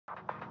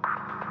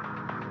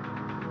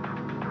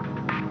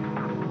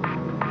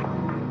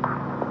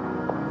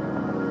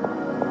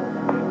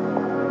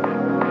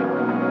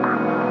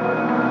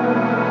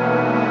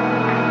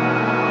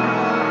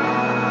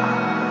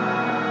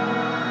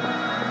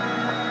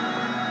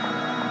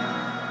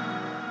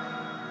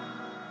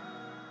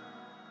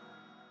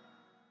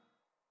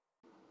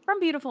From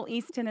beautiful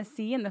East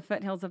Tennessee in the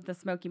foothills of the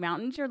Smoky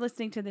Mountains, you're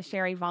listening to the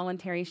Sherry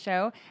Voluntary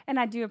Show, and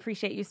I do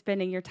appreciate you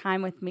spending your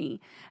time with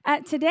me.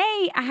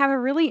 Today, I have a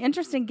really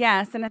interesting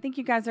guest, and I think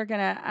you guys are going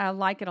to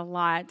like it a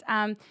lot.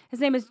 His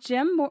name is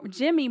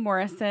Jimmy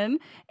Morrison,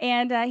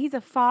 and he's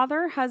a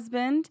father,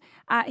 husband.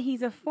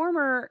 He's a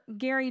former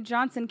Gary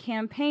Johnson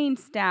campaign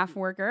staff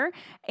worker,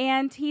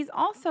 and he's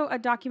also a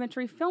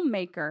documentary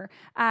filmmaker.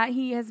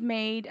 He has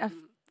made a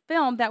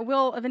film that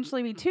will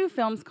eventually be two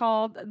films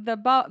called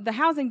The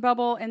Housing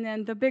Bubble, and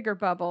then The Bigger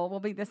Bubble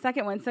will be the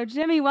second one. So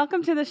Jimmy,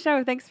 welcome to the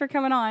show. Thanks for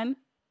coming on.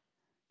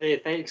 Hey,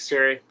 thanks,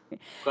 Sherry.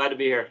 Glad to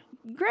be here.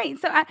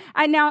 Great. So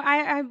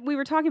we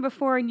were talking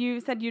before, and you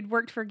said you'd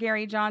worked for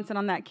Gary Johnson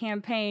on that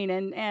campaign,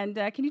 and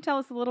can you tell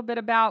us a little bit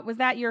about, was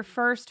that your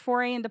first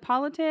foray into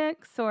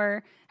politics,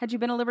 or had you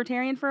been a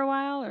libertarian for a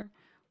while, or?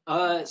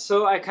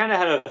 So I kind of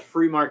had a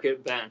free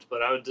market bent,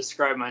 but I would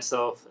describe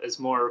myself as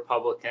more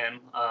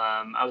Republican.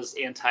 I was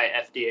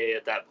anti-FDA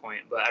at that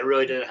point, but I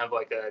really didn't have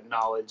like a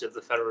knowledge of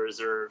the Federal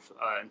Reserve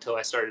until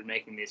I started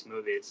making these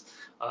movies.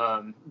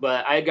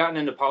 But I had gotten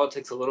into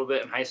politics a little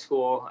bit in high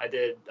school. I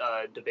did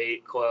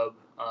debate club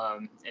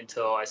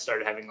until I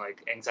started having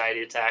like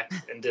anxiety attacks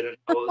and didn't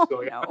know what was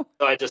going on.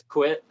 So I just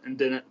quit and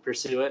didn't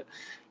pursue it.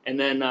 And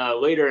then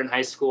later in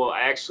high school,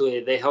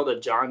 they held a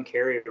John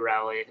Kerry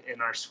rally in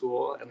our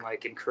school and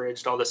like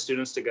encouraged all the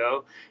students to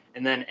go.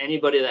 And then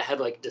anybody that had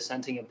like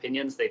dissenting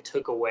opinions, they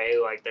took away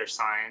like their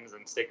signs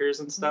and stickers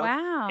and stuff.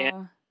 Wow.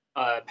 And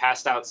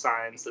passed out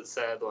signs that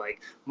said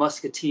like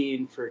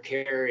Muscatine for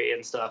Kerry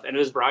and stuff. And it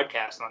was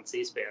broadcast on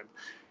C-SPAN.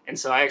 And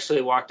so I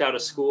actually walked out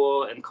of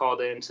school and called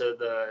into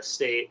the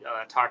state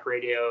talk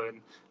radio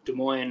in Des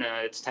Moines.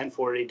 It's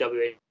 1040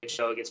 WHO.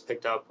 It gets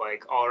picked up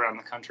like all around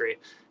the country.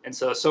 And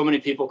so many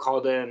people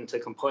called in to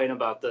complain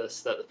about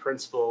this that the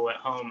principal went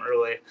home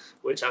early,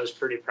 which I was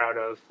pretty proud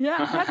of.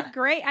 Yeah, that's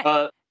great.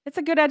 It's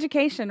a good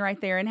education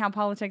right there in how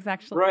politics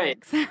actually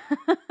works.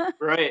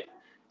 Right.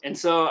 And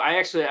so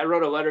I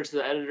wrote a letter to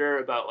the editor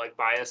about like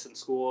bias in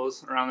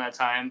schools around that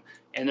time.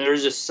 And there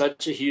was just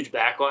such a huge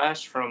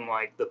backlash from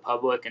like the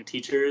public and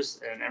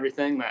teachers and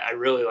everything that I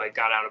really like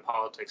got out of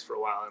politics for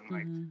a while. And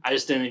like, I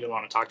just didn't even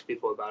want to talk to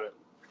people about it.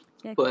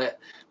 Yeah, but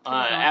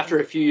after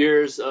a few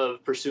years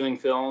of pursuing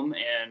film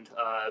and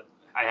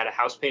I had a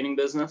house painting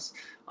business,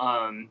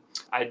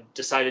 I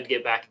decided to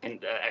get back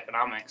into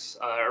economics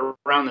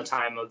around the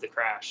time of the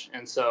crash.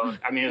 And so,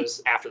 I mean, it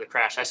was after the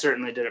crash. I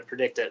certainly didn't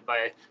predict it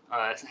by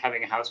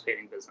having a house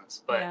painting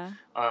business. But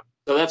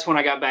so that's when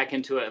I got back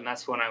into it, and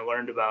that's when I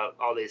learned about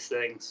all these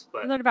things.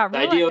 But you learned about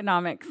real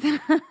economics.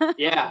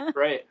 Yeah,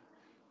 right.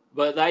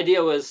 But the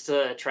idea was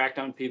to track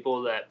down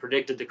people that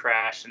predicted the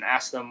crash and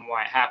ask them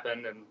why it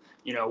happened and,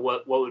 you know,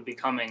 what would be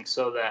coming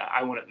so that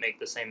I wouldn't make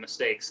the same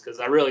mistakes,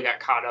 because I really got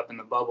caught up in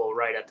the bubble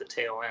right at the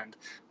tail end.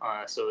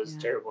 So it was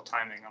terrible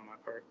timing on my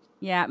part.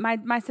 Yeah,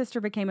 my sister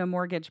became a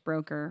mortgage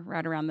broker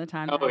right around the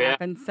time that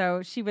happened.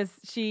 So she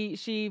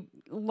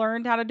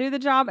learned how to do the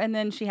job, and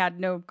then she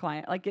had no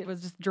client. Like it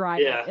was just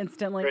dry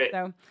instantly. Right.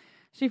 So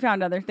she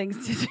found other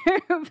things to do.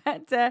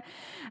 But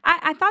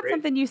I thought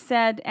something you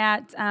said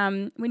at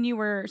when you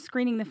were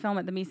screening the film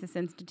at the Mises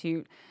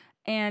Institute,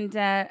 and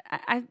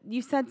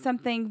you said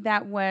something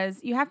that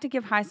was, you have to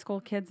give high school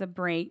kids a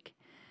break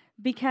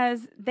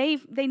because they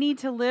need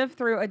to live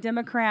through a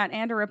Democrat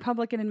and a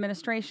Republican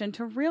administration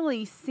to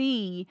really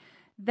see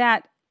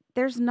that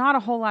there's not a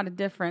whole lot of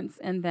difference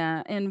in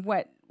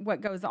what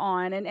goes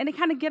on, and to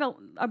kind of get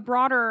a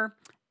broader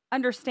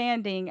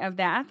understanding of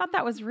that. I thought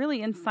that was really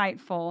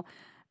insightful,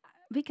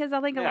 because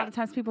I think a lot of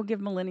times people give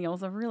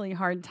millennials a really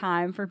hard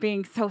time for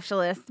being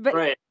socialists,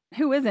 but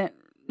who isn't?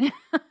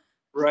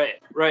 Right.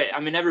 I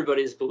mean,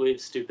 everybody's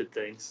believed stupid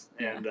things,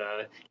 and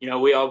you know,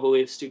 we all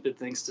believe stupid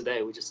things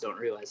today. We just don't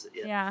realize it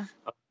yet. Yeah.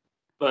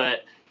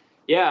 But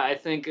yeah, I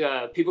think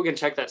people can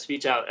check that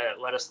speech out at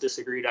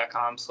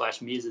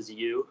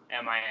letusdisagree.com/MisesU,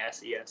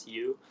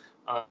 MISESU.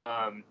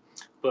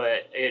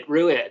 But it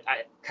really,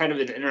 kind of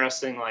an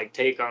interesting like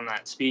take on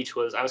that speech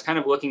was, I was kind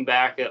of looking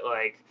back at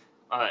like,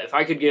 if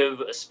I could give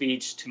a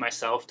speech to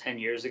myself 10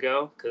 years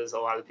ago, because a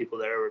lot of the people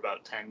there were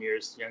about 10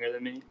 years younger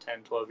than me,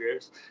 10, 12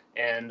 years.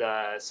 And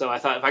so I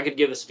thought if I could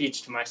give a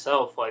speech to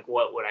myself, like,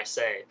 what would I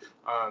say?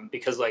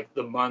 Because like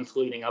the month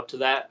leading up to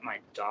that,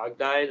 my dog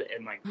died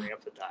and my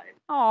grandpa died.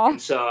 Aww.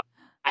 And so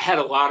I had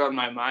a lot on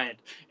my mind.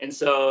 And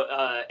so,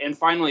 and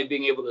finally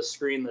being able to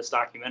screen this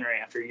documentary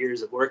after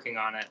years of working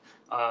on it,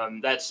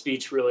 that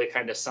speech really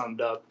kind of summed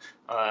up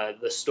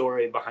the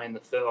story behind the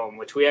film,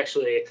 which we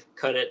actually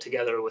cut it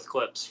together with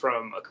clips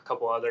from a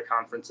couple other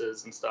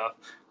conferences and stuff.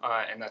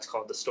 And that's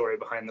called The Story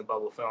Behind the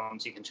Bubble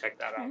Films. You can check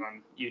that out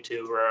on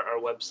YouTube or our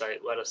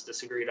website,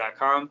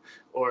 letusdisagree.com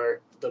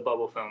or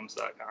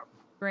thebubblefilms.com.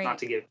 Great. Not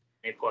to give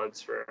any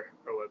plugs for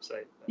our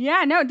website. But.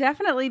 Yeah, no,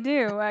 definitely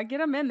do. Get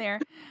them in there.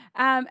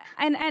 And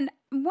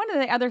one of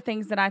the other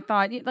things that I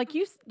thought, like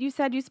you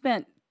said, you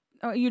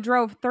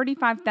drove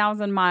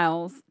 35,000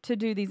 miles to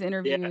do these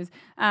interviews.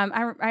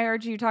 Yeah. I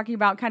heard you talking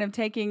about kind of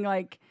taking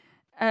like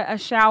a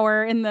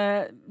shower in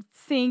the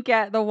sink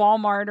at the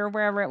Walmart or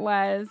wherever it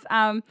was.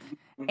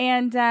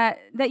 and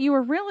that you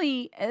were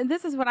really,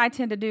 this is what I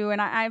tend to do,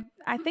 and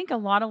I think a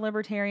lot of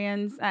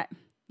libertarians,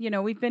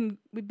 we've been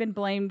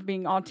blamed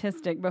being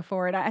autistic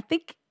before, and I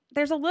think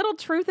there's a little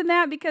truth in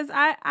that, because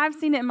I've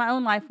seen it in my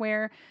own life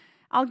where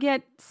I'll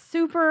get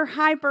super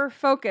hyper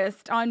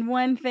focused on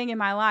one thing in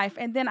my life,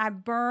 and then I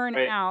burn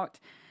out.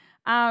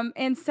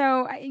 And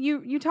so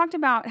you talked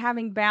about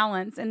having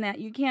balance, and that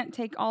you can't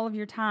take all of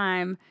your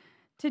time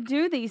to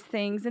do these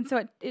things. And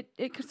so it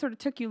sort of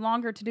took you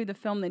longer to do the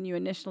film than you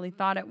initially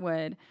thought it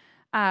would.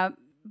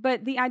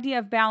 But the idea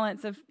of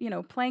balance of,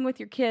 playing with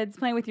your kids,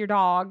 playing with your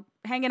dog,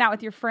 hanging out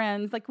with your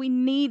friends, like we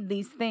need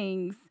these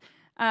things.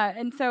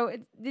 And so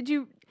did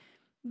you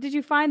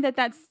find that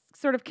that's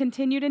sort of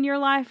continued in your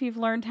life? You've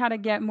learned how to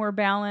get more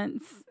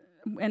balance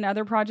in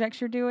other projects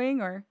you're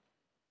doing, or?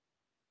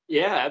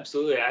 Yeah,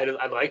 absolutely.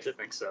 I'd like to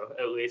think so,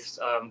 at least.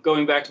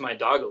 Going back to my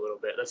dog a little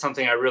bit, that's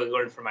something I really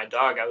learned from my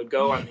dog. I would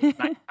go on these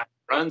nighttime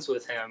runs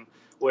with him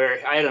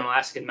where I had an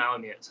Alaskan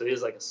Malamute, so he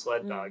was like a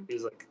sled dog. He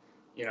was like,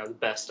 the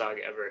best dog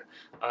ever.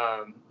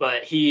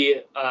 But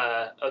he,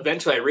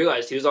 eventually I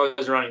realized he was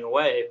always running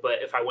away,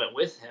 but if I went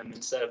with him,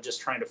 instead of just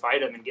trying to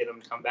fight him and get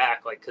him to come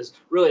back, because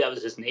really that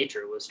was his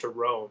nature, was to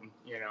roam,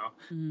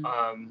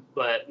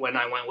 but when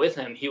I went with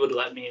him, he would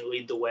let me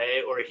lead the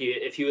way, or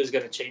if he was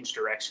going to change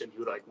direction, he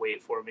would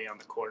wait for me on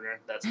the corner,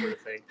 that sort of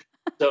thing.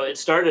 So it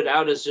started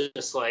out as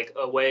just like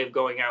a way of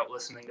going out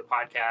listening to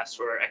podcasts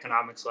or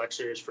economics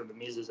lectures from the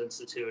Mises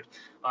Institute.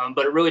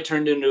 But it really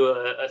turned into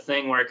a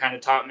thing where it kind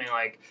of taught me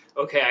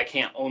okay, I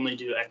can't only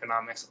do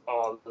economics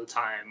all the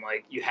time.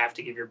 You have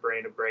to give your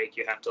brain a break.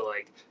 You have to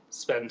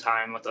spend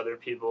time with other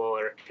people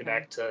or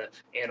connect to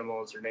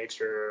animals or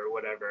nature or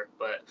whatever.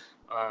 But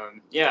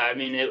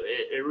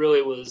it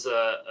really was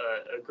a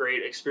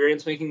great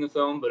experience making the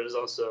film, but it was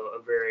also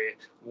a very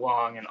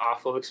long and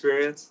awful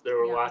experience. There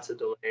were lots of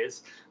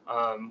delays.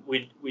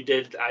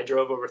 I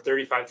drove over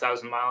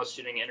 35,000 miles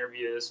shooting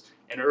interviews,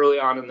 and early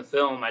on in the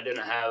film, I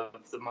didn't have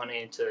the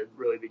money to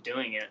really be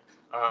doing it.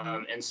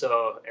 And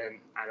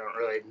I don't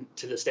really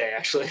to this day,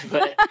 actually,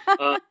 but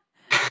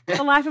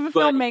the life of a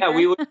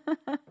filmmaker.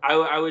 Yeah,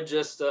 I would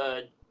just,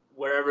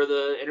 wherever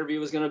the interview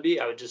was going to be,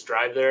 I would just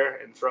drive there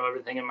and throw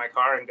everything in my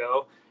car and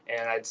go,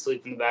 and I'd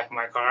sleep in the back of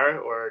my car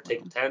or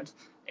take a tent.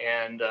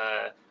 And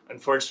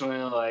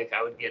unfortunately,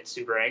 I would get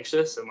super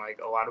anxious, and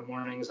a lot of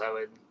mornings I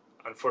would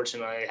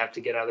unfortunately have to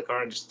get out of the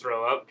car and just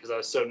throw up because I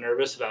was so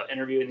nervous about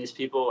interviewing these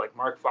people like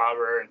Mark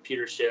Faber and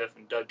Peter Schiff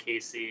and Doug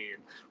Casey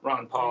and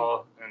Ron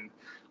Paul and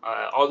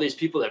all these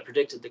people that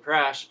predicted the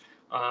crash.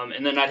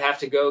 And then I'd have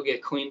to go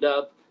get cleaned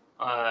up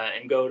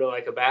and go to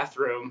a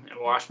bathroom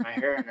and wash my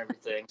hair and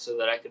everything so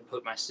that I could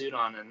put my suit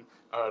on and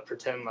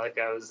pretend like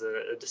I was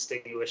a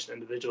distinguished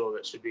individual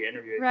that should be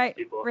interviewing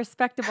people.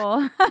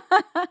 Respectable.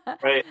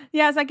 Right.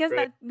 Yes, I guess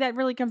that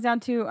really comes down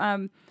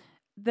to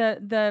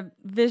the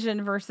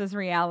vision versus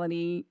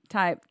reality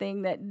type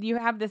thing, that you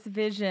have this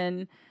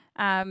vision,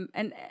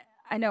 and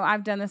I know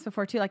I've done this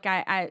before too.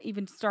 I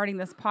even starting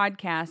this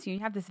podcast, you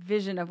have this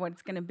vision of what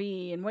it's going to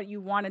be and what you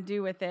want to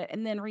do with it.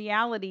 And then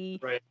reality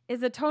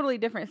is a totally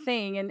different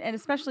thing. And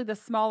especially the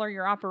smaller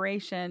your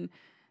operation,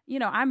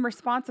 I'm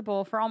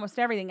responsible for almost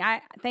everything.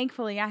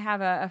 Thankfully I have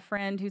a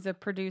friend who's a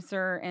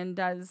producer and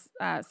does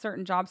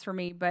certain jobs for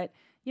me, but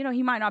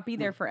he might not be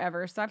there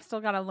forever. So I've still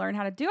got to learn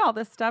how to do all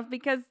this stuff,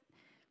 because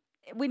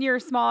when you're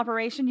a small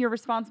operation, you're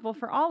responsible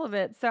for all of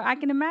it. So I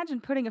can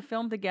imagine putting a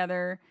film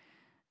together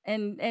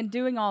and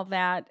doing all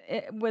that.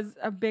 It was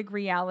a big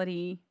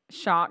reality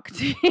shock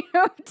to you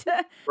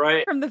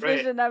from the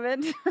vision of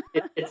it.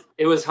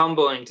 It was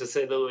humbling, to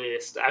say the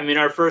least. I mean,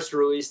 our first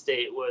release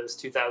date was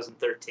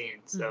 2013,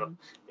 so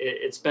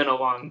it's been a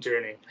long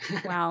journey.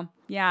 Wow.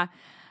 Yeah.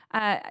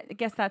 I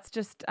guess that's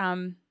just,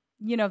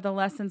 the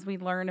lessons we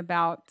learn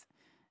about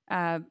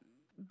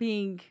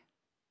being...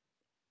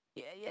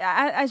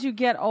 As you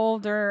get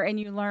older and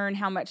you learn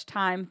how much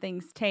time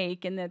things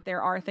take and that there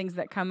are things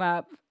that come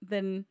up,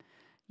 then,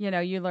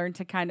 you learn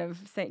to kind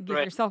of give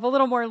yourself a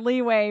little more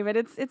leeway. But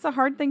it's a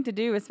hard thing to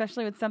do,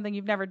 especially with something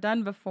you've never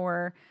done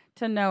before,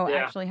 to know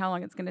actually how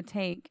long it's going to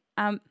take.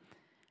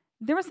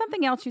 There was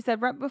something else you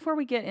said right before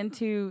we get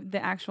into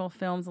the actual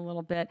films a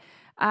little bit.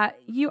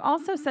 You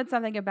also said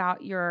something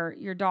about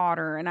your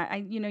daughter, and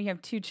I you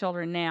have 2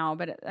 children now,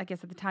 but I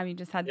guess at the time you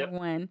just had the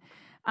one.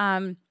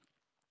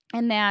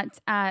 And that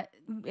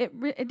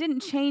it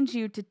didn't change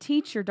you to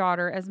teach your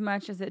daughter as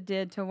much as it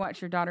did to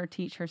watch your daughter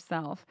teach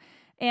herself.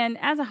 And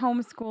as a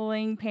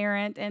homeschooling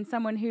parent and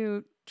someone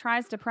who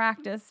tries to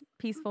practice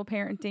peaceful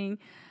parenting,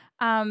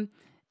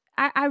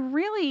 I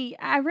really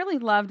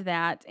loved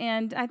that.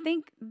 And I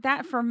think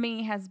that for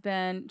me has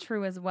been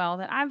true as well,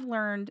 that I've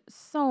learned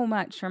so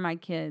much from my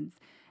kids.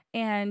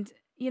 And,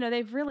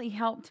 they've really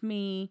helped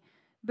me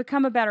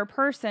become a better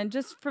person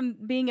just from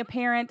being a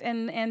parent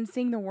and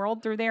seeing the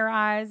world through their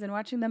eyes and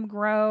watching them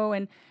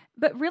grow,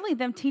 but really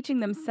them teaching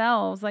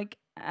themselves. Like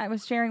I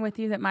was sharing with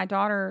you that my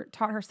daughter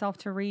taught herself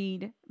to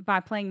read by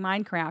playing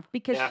Minecraft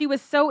because she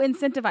was so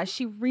incentivized.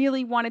 She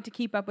really wanted to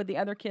keep up with the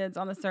other kids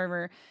on the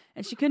server,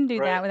 and she couldn't do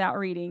that without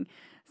reading.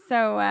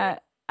 So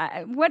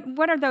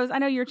What are those? I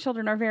know your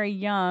children are very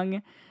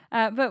young,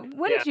 but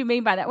what did you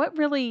mean by that?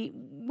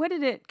 What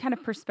did it kind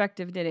of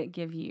perspective did it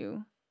give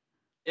you?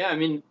 Yeah, I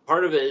mean,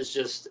 part of it is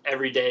just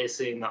every day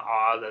seeing the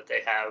awe that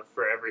they have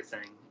for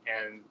everything.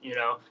 And,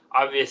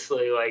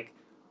 obviously, like,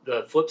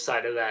 the flip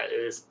side of that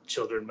is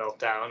children melt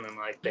down and,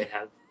 like, they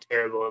have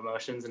terrible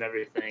emotions and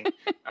everything.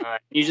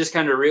 You just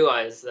kind of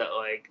realize that,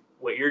 like,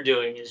 what you're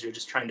doing is you're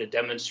just trying to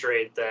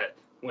demonstrate that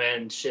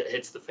when shit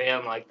hits the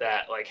fan like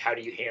that, like, how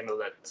do you handle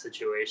that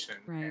situation?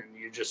 Right. And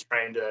you're just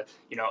trying to,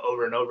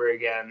 over and over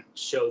again,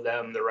 show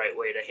them the right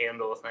way to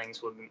handle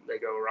things when they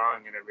go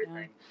wrong and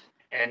everything.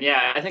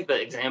 Yeah. And I think the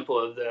example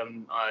of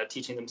them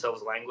teaching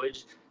themselves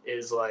language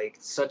is like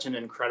such an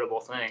incredible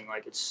thing.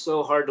 Like, it's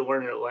so hard to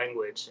learn a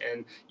language.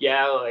 And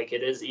like,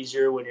 it is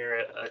easier when you're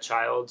a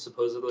child,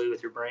 supposedly,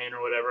 with your brain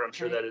or whatever. I'm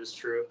sure that is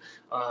true.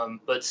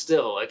 But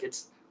still, like,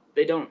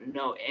 they don't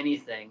know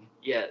anything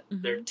yet.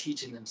 Mm-hmm. They're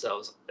teaching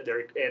themselves.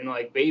 And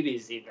like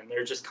babies even,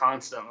 they're just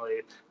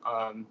constantly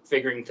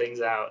figuring things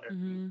out.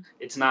 Mm-hmm.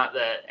 It's not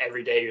that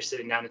every day you're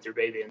sitting down with your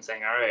baby and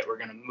saying, all right, we're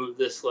going to move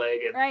this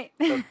leg.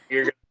 And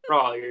you're going to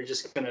crawl. You're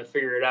just going to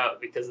figure it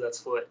out because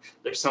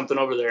there's something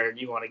over there and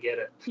you want to get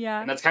it. Yeah.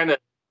 And that's kind of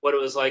what it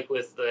was like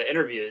with the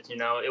interviews.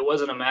 It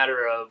wasn't a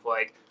matter of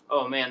like,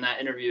 oh man,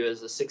 that interview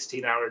is a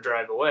 16-hour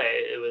drive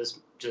away. It was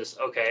just,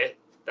 okay,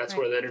 that's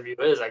where the interview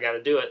is. I got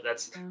to do it.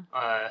 That's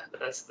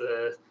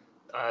the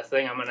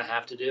thing I'm going to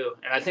have to do.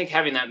 And I think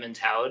having that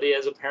mentality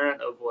as a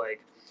parent of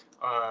like,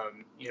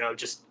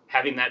 just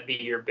having that be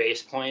your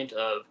base point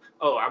of,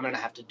 oh, I'm going to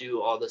have to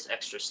do all this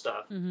extra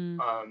stuff.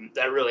 Mm-hmm.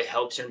 That really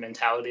helps your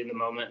mentality in the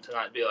moment to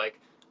not be like,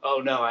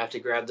 oh no, I have to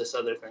grab this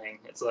other thing.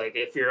 It's like,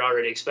 if you're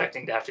already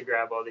expecting to have to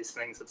grab all these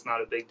things, it's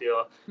not a big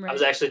deal. Right. I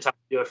was actually talking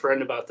to a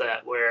friend about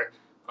that, where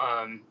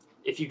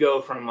if you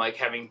go from like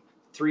having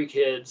 3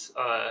 kids,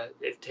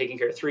 if taking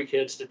care of 3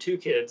 kids to 2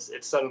 kids,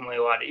 it's suddenly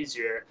a lot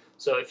easier.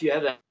 So if you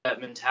have that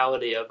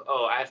mentality of,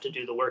 oh, I have to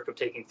do the work of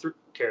taking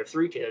care of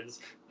 3 kids,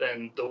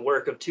 then the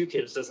work of 2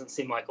 kids doesn't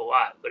seem like a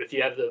lot. But if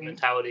you have the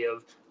mentality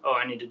of, oh,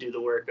 I need to do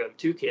the work of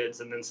 2 kids,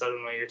 and then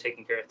suddenly you're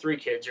taking care of 3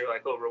 kids, you're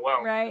like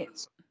overwhelmed. Right.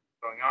 What's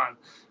going on?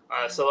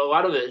 So a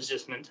lot of it is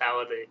just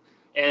mentality.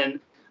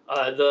 And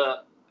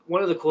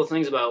one of the cool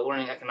things about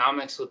learning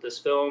economics with this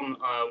film,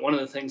 one of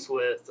the things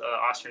with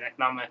Austrian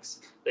economics,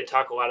 they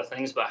talk a lot of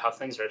things about how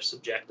things are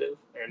subjective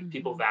and mm-hmm.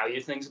 people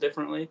value things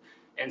differently.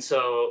 And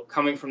so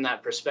coming from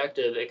that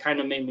perspective, it kind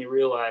of made me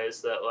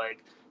realize that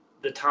like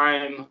the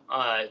time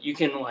you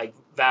can like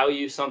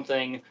value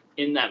something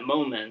in that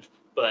moment,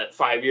 but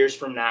 5 years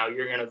from now,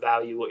 you're going to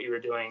value what you were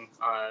doing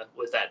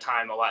with that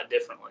time a lot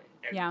differently.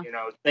 And,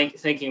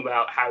 thinking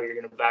about how you're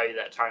going to value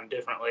that time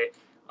differently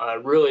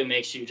really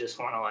makes you just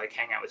want to like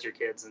hang out with your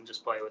kids and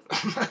just play with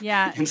them.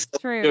 Yeah, it's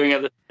true. Doing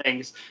other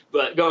things.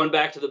 But going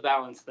back to the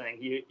balance thing,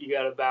 you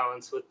got to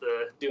balance with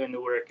the doing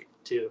the work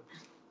too.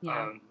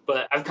 Yeah.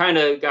 But I've kind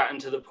of gotten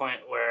to the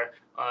point where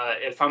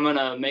if I'm going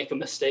to make a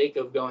mistake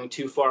of going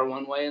too far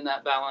one way in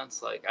that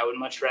balance, like I would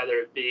much rather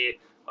it be,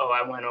 oh,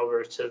 I went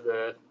over to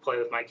the play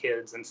with my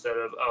kids instead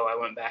of, oh, I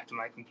went back to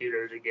my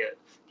computer to get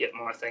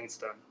more things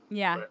done.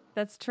 Yeah,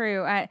 that's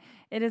true.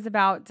 It is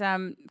about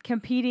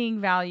competing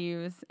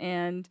values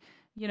and,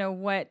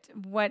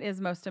 what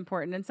is most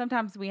important. And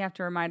sometimes we have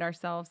to remind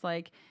ourselves,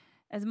 like,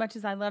 as much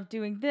as I love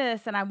doing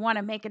this and I want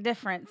to make a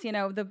difference,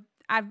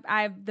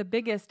 the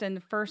biggest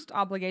and first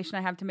obligation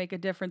I have to make a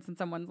difference in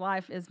someone's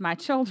life is my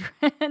children.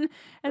 And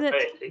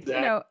right,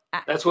 exactly.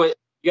 That's what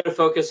you got to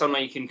focus on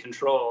what you can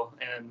control,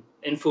 and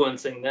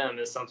influencing them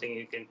is something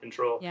you can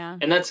control. Yeah.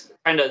 And that's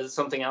kind of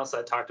something else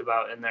I talked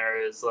about in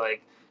there is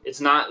like,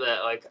 it's not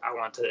that like I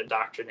want to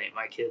indoctrinate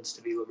my kids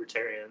to be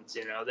libertarians,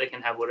 they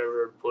can have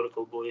whatever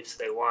political beliefs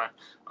they want.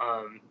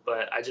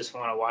 But I just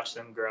want to watch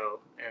them grow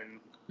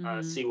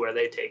and see where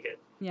they take it.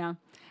 Yeah.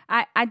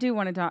 I do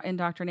want to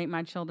indoctrinate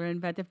my children,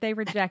 but if they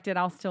reject it,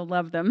 I'll still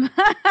love them.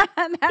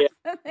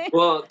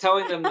 Well,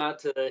 telling them not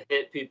to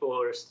hit people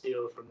or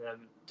steal from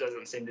them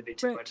doesn't seem to be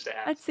too much to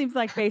ask. That seems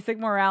like basic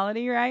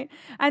morality, right?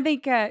 I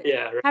think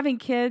having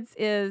kids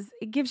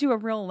it gives you a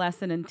real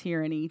lesson in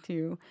tyranny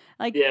too.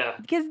 Like,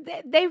 because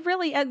they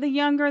really, the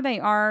younger they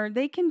are,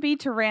 they can be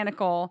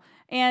tyrannical,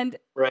 and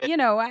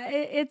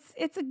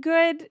it's a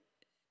good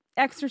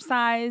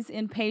exercise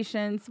in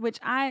patience, which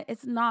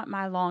it's not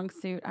my long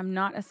suit. I'm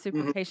not a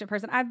super patient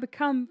person. I've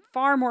become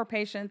far more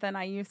patient than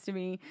I used to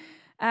be.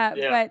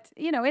 But,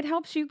 it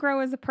helps you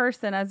grow as a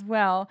person as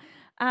well.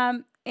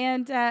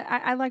 And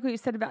I like what you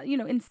said about,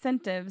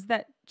 incentives,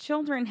 that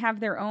children have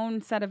their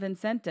own set of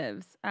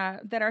incentives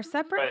that are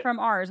separate from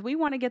ours. We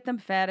want to get them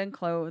fed and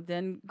clothed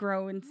and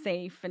grow and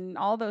safe and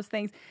all those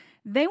things.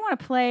 They want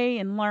to play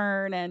and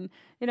learn, and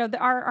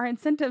our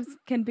incentives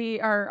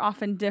are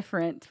often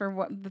different for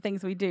what the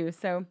things we do.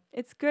 So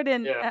it's good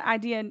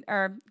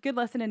good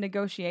lesson in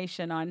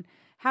negotiation on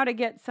how to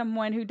get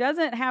someone who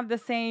doesn't have the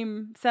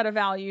same set of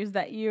values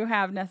that you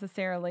have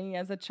necessarily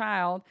as a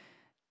child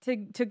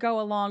to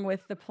go along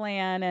with the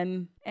plan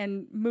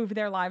and move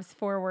their lives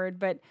forward.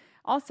 But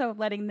also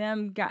letting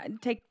them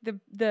take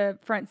the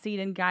front seat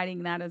and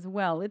guiding that as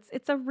well.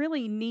 It's a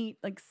really neat,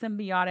 like,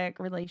 symbiotic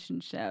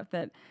relationship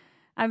that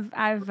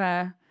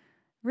I've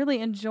really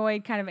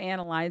enjoyed kind of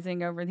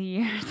analyzing over the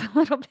years a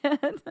little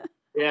bit.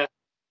 Yeah.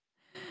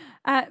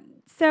 Uh,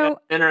 so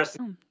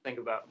interesting to think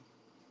about.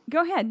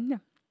 Go ahead. No.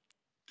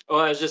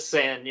 Well, I was just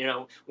saying,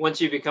 once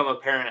you become a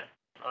parent,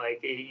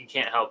 like, you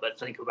can't help but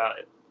think about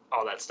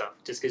all that stuff,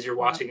 just because you're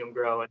watching them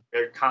grow and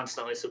they're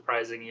constantly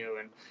surprising you,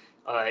 and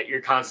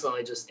you're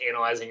constantly just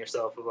analyzing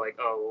yourself of like,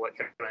 oh, what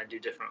can I do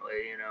differently?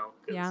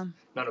 Because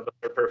none of us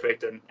are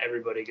perfect and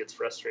everybody gets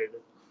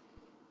frustrated.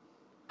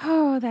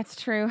 Oh, that's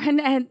true.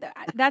 And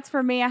that's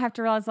for me. I have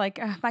to realize,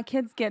 like, my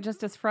kids get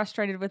just as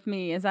frustrated with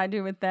me as I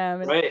do with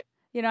them. And, right.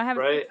 I have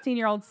a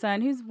 16-year-old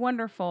son who's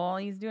wonderful.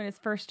 He's doing his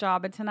first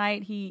job. But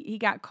tonight he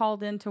got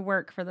called into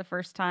work for the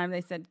first time.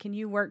 They said, can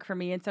you work for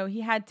me? And so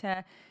he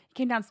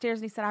came downstairs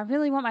and he said, I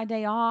really want my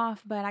day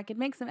off, but I could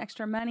make some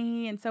extra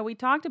money. And so we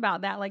talked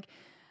about that. Like,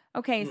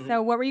 okay,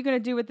 so what were you going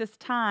to do with this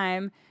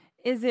time?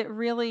 Is it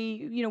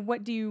really,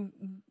 what's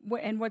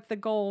the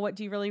goal? What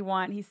do you really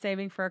want? He's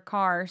saving for a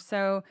car.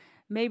 So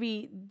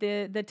maybe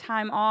the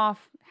time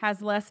off has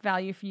less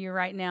value for you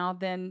right now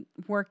than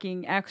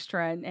working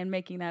extra and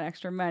making that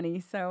extra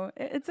money. So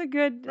it's a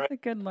good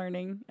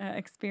learning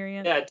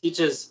experience. Yeah,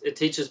 it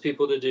teaches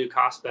people to do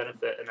cost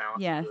benefit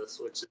analysis,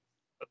 which is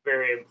a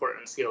very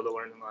important skill to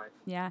learn in life.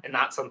 Yeah, and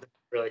not something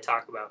we really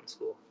talk about in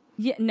school.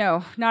 Yeah,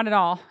 no, not at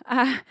all.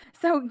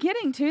 So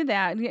getting to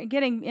that,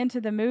 getting into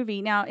the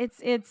movie now,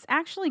 it's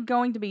actually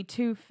going to be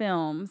 2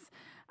 films.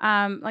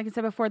 Like I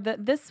said before,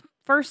 this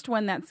first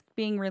one that's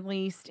being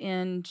released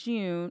in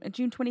June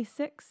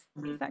 26th,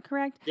 is that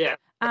correct? Yeah.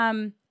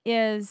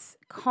 Is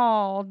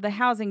called The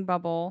Housing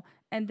Bubble,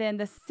 and then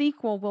the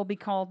sequel will be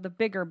called The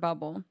Bigger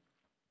Bubble,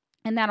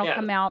 and that'll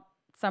come out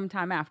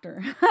sometime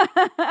after.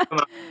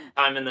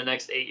 I'm in the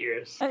next 8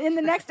 years. In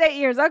the next 8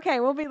 years. Okay,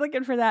 we'll be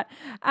looking for that.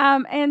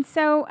 And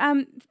so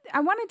I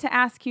wanted to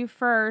ask you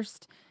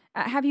first,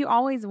 have you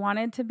always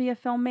wanted to be a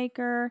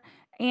filmmaker?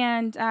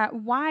 And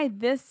why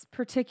this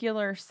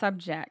particular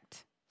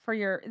subject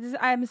for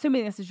I'm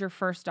assuming this is your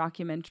first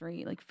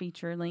documentary, like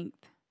feature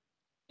length.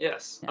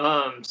 Yes.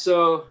 Yeah.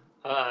 So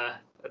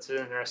that's an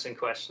interesting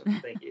question.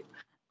 Thank you.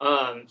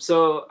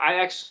 So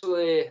I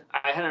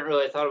hadn't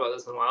really thought about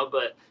this in a while,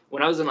 but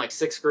when I was in like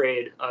 6th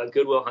grade,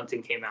 Good Will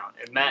Hunting came out,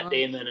 and Matt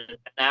Damon and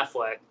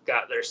Affleck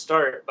got their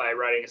start by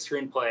writing a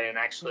screenplay and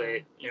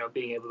actually,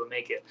 being able to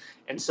make it.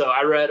 And so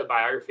I read a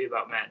biography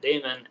about Matt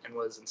Damon and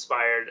was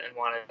inspired and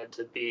wanted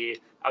to be.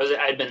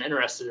 I'd been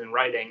interested in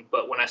writing,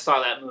 but when I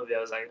saw that movie, I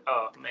was like,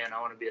 oh man,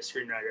 I want to be a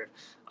screenwriter.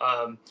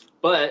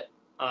 But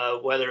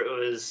whether it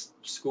was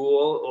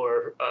school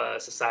or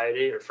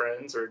society or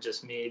friends or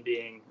just me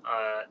being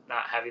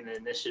not having the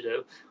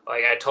initiative,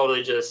 like I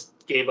totally just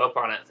gave up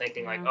on it,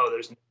 thinking like, oh,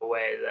 there's no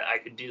way that I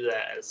could do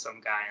that as some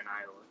guy in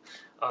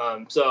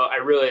Iowa. So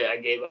I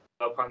gave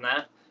up on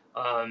that.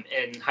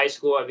 In high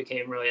school, I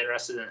became really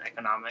interested in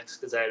economics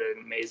because I had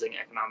an amazing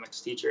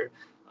economics teacher.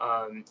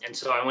 And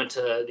so I went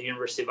to the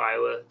University of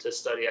Iowa to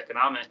study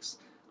economics.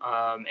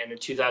 And in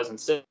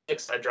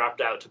 2006, I dropped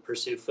out to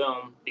pursue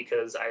film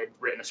because I had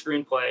written a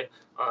screenplay.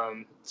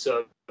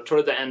 So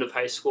toward the end of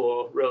high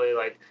school, really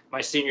like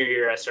my senior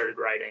year, I started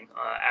writing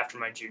after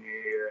my junior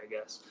year, I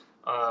guess.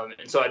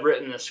 And so I'd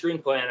written a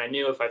screenplay, and I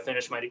knew if I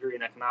finished my degree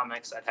in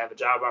economics, I'd have a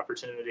job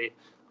opportunity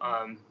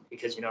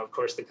because, of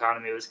course, the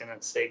economy was going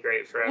to stay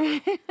great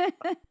forever.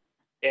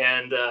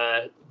 And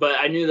but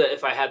I knew that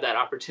if I had that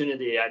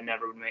opportunity, I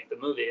never would make the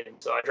movie. And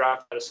so I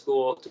dropped out of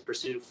school to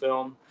pursue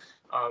film.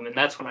 And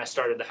that's when I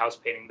started the house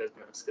painting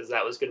business, because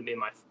that was going to be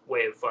my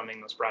way of funding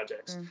those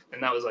projects.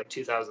 And that was like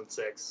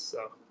 2006.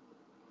 So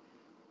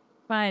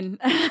fun.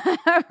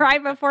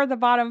 Right before the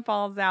bottom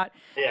falls out.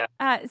 Yeah.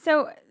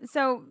 So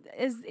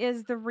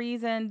is the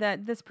reason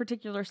that this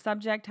particular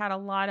subject had a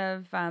lot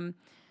of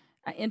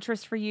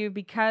interest for you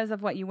because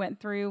of what you went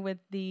through with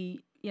the,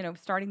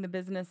 starting the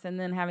business and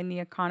then having the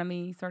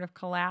economy sort of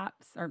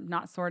collapse, or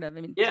not sort of,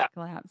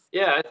 collapse?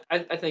 Yeah,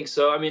 I think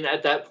so. I mean,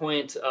 at that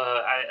point,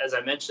 as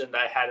I mentioned,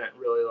 I hadn't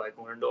really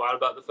learned a lot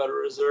about the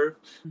Federal Reserve.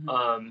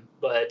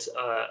 But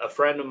a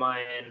friend of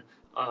mine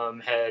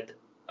had,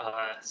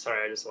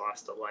 sorry, I just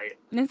lost a light.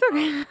 It's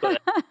okay.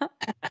 But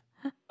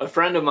a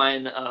friend of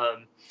mine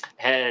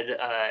had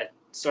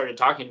started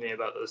talking to me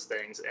about those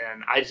things,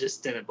 and I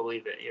just didn't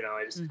believe it.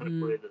 I just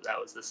couldn't believe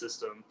that was the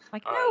system.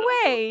 Like, no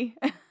way.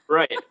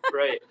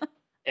 Right.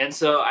 And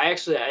so I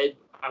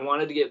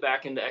wanted to get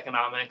back into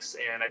economics,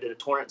 and I did a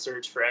torrent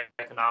search for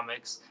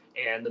economics,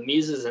 and the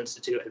Mises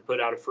Institute had put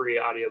out a free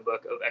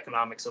audiobook of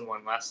Economics in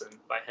One Lesson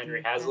by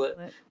Henry Hazlitt,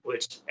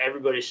 which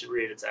everybody should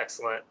read. It's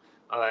excellent.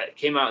 It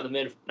came out in the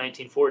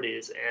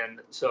mid-1940s, and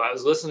so I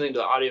was listening to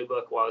the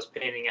audiobook while I was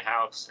painting a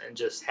house and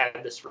just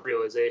had this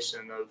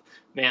realization of,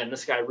 man,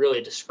 this guy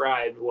really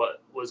described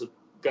what was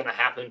going to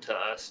happen to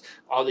us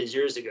all these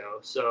years ago.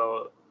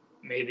 So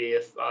maybe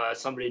if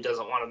somebody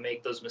doesn't want to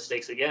make those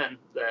mistakes again,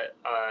 that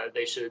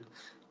they should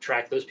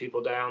track those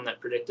people down that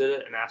predicted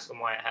it and ask them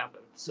why it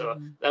happened. So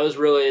that was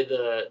really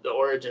the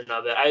origin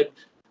of it.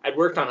 I'd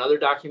worked on other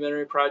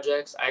documentary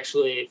projects. I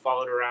actually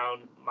followed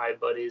around my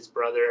buddy's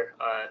brother,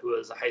 who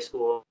was a high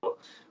school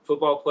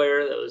football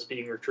player that was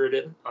being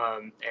recruited,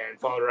 and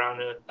followed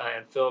around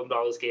and filmed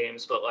all his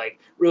games, but like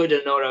really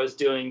didn't know what I was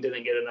doing,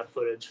 didn't get enough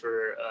footage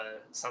for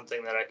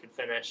something that I could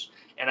finish.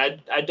 And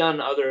I'd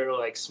done other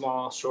like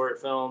small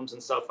short films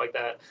and stuff like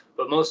that,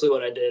 but mostly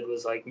what I did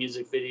was like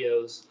music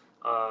videos.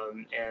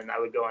 And I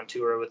would go on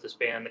tour with this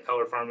band, The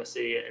Color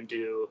Pharmacy, and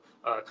do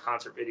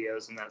concert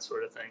videos and that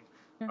sort of thing.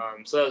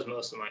 So that was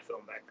most of my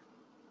film background.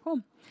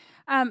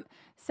 Cool.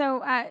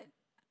 So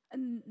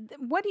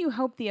what do you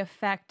hope the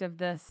effect of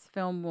this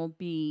film will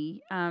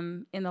be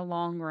in the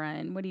long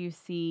run? What do you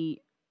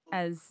see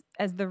as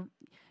the,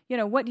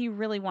 what do you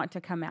really want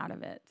to come out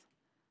of it?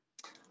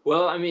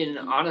 Well, I mean,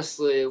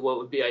 honestly, what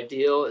would be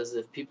ideal is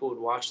if people would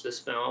watch this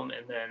film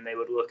and then they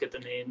would look at the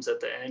names at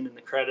the end in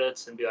the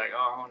credits and be like,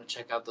 oh, I want to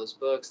check out those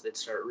books. They'd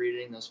start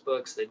reading those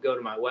books. They'd go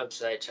to my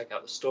website, check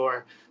out the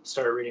store,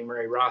 start reading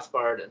Murray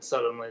Rothbard, and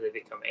suddenly they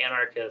become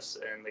anarchists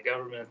and the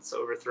government's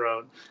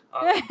overthrown.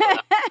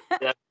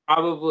 That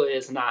probably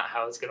is not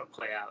how it's going to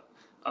play out.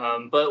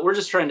 But we're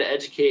just trying to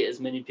educate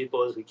as many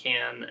people as we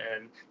can,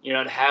 and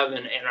to have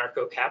an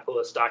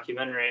anarcho-capitalist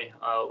documentary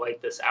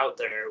like this out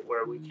there,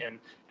 where we can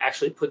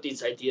actually put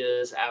these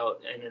ideas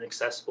out in an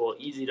accessible,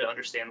 easy to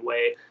understand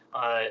way.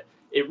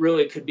 It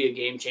really could be a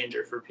game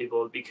changer for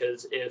people,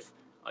 because if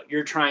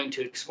you're trying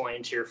to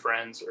explain to your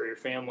friends or your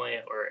family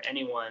or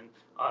anyone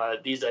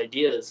these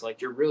ideas, like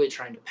you're really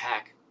trying to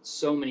pack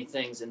so many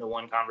things into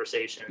one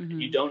conversation,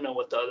 and you don't know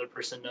what the other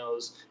person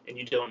knows, and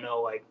you don't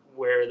know like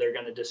where they're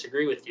going to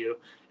disagree with you.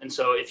 And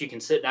so if you can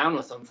sit down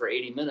with them for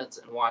 80 minutes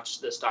and watch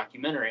this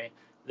documentary,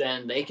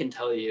 then they can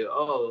tell you,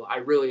 oh, I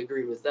really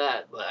agree with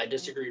that, but I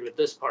disagreed with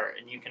this part.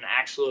 And you can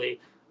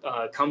actually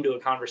come to a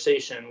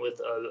conversation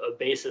with a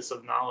basis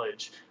of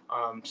knowledge.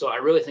 So I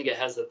really think it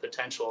has the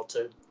potential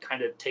to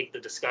kind of take the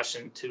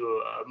discussion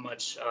to a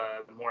much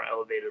more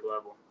elevated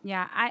level.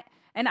 Yeah,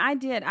 I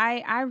did.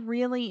 I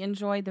really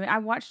enjoyed I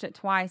watched it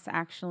twice,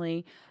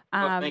 actually.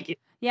 Thank you.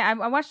 Yeah,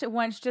 I watched it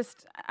once.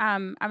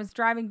 I was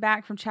driving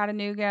back from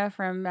Chattanooga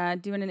from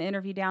doing an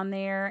interview down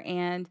there,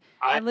 and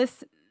I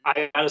listened.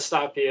 I gotta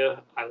stop you.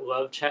 I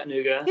love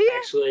Chattanooga. Yeah.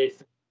 Actually,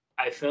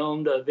 I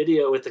filmed a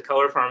video with the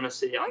Color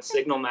Pharmacy on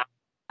Signal Mountain.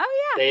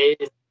 Oh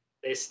yeah.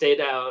 They stayed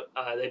out.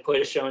 They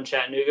played a show in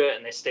Chattanooga,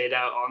 and they stayed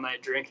out all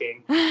night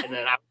drinking. And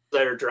then I was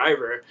their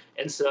driver,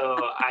 and so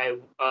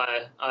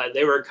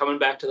they were coming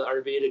back to the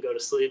RV to go to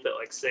sleep at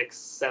like 6,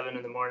 7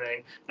 in the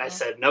morning. And I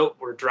said, nope,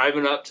 we're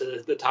driving up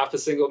to the top of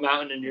Single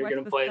Mountain, and you're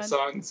going to play a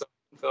song so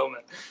I can film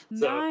it.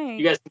 So nice.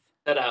 You guys can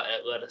check that out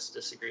at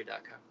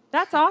letusdisagree.com.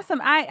 That's awesome.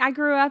 I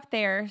grew up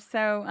there,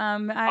 so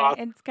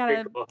it's got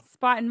a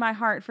spot in my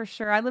heart for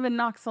sure. I live in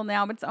Knoxville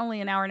now, but it's only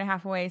an hour and a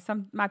half away.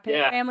 My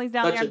family's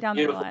down there. I'm down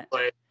there a lot.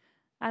 Place.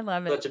 I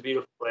love it. Such a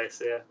beautiful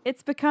place, yeah.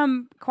 It's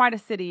become quite a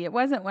city. It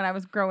wasn't when I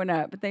was growing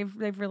up, but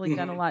they've really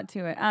done a lot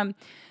to it. Where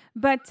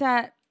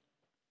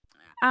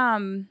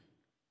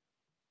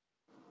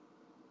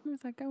was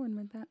I going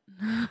with that?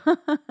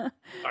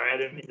 Sorry, I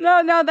didn't mean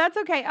No, that's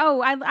okay. Oh,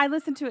 I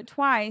listened to it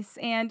twice,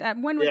 and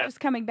one was just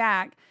coming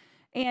back,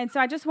 and so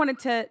I just wanted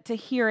to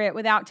hear it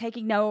without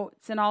taking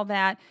notes and all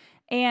that.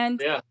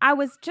 And I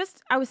was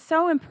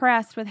so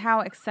impressed with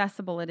how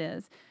accessible it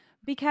is,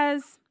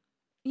 because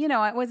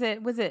was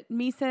it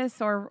Mises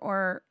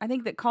or I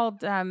think that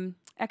called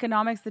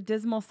economics the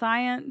dismal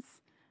science?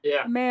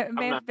 Yeah, may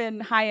have been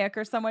Hayek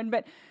or someone,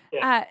 but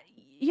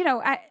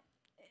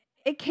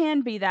it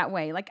can be that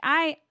way. Like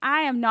I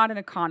am not an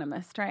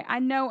economist, right? I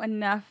know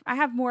enough. I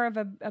have more of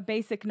a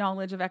basic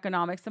knowledge of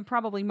economics than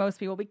probably most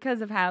people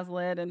because of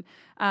Hazlitt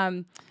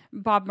and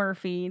Bob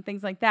Murphy and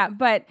things like that,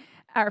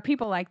 or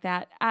people like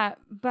that.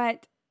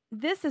 But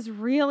this is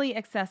really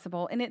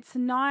accessible, and it's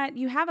not.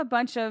 You have a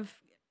bunch of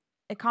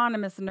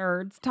economist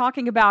nerds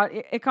talking about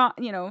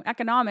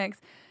economics,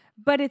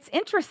 but it's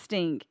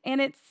interesting, and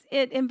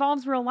it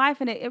involves real life,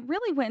 and it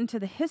really went into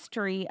the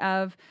history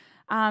of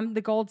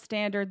the gold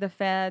standard, the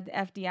Fed,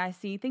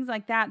 FDIC, things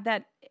like that,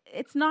 that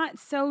it's not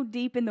so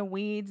deep in the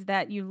weeds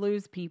that you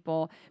lose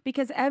people,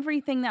 because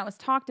everything that was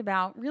talked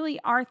about really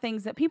are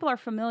things that people are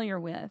familiar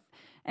with.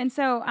 And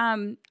so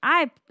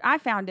I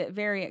found it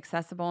very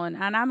accessible, and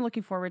I'm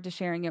looking forward to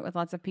sharing it with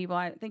lots of people.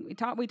 I think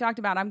we talked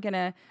about I'm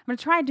gonna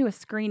try and do a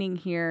screening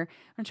here.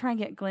 I'm gonna try and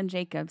get Glenn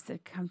Jacobs to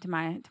come to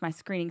my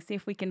screening, see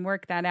if we can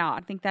work that out.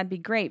 I think that'd be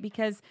great,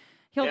 because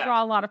he'll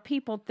draw a lot of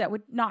people that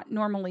would not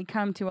normally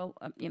come to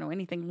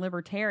anything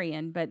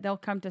libertarian, but they'll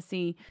come to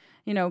see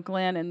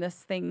Glenn and this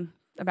thing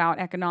about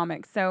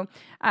economics. So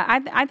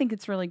I think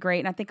it's really great,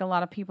 and I think a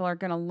lot of people are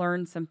going to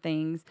learn some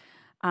things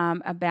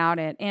about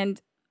it.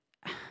 And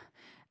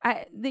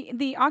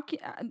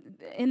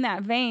in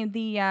that vein,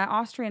 the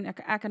Austrian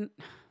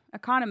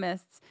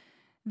economists,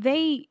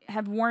 they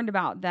have warned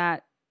about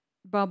that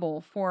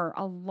bubble for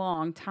a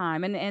long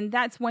time, and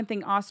that's one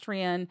thing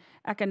Austrian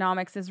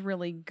economics is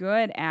really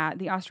good at.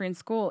 The Austrian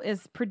school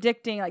is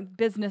predicting like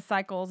business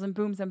cycles and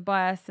booms and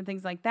busts and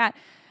things like that.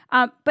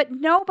 But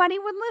nobody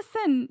would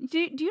listen. Do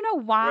you know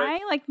why?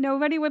 Right. Like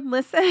nobody would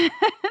listen.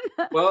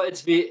 Well,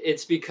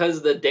 it's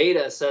because the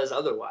data says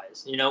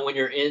otherwise. You know, when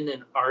you're in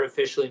an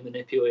artificially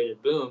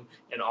manipulated boom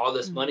and all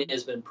this money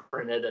has been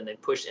printed and they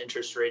push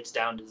interest rates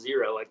down to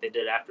zero like they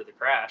did after the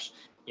crash,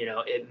 you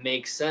know, it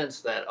makes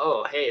sense that,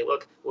 oh, hey,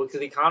 look at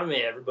the economy.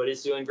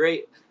 Everybody's doing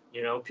great.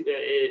 You know,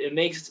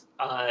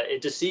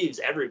 it deceives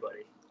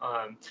everybody.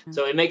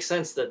 So it makes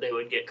sense that they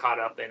would get caught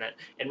up in it.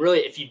 And really,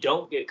 if you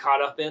don't get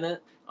caught up in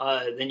it,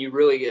 then you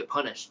really get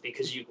punished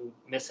because you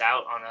miss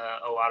out on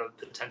a lot of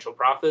potential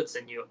profits.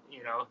 And you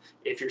know,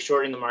 if you're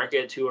shorting the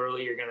market too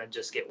early, you're going to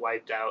just get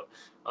wiped out.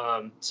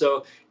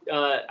 So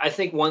I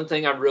think one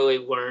thing I've really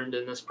learned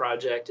in this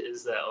project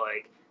is that,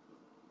 like,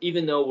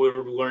 even though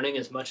we're learning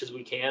as much as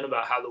we can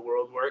about how the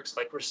world works,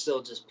 like, we're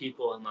still just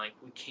people, and like,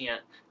 we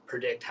can't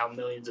predict how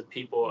millions of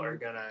people are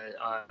going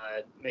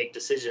to make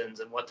decisions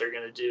and what they're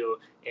going to do.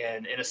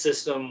 And in a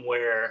system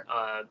where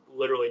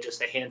literally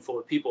just a handful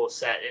of people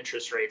set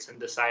interest rates and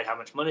decide how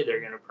much money they're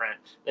going to print,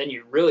 then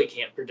you really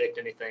can't predict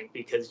anything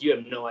because you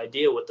have no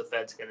idea what the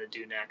Fed's going to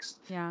do next.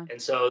 Yeah.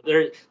 And so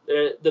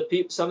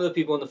some of the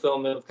people in the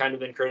film have kind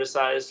of been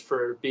criticized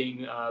for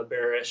being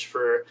bearish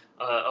for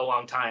a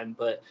long time.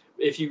 But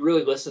if you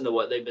really listen to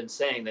what they've been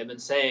saying,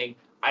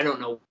 I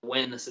don't know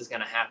when this is going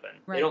to happen.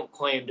 Right. They don't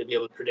claim to be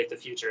able to predict the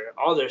future.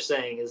 All they're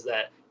saying is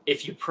that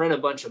if you print a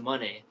bunch of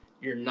money,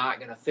 you're not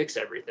going to fix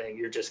everything.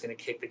 You're just going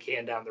to kick the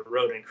can down the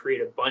road and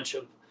create a bunch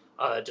of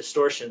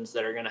distortions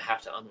that are going to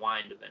have to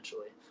unwind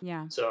eventually.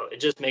 Yeah. So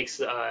it just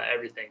makes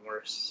everything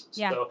worse.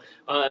 Yeah.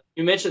 So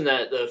you mentioned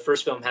that the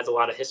first film has a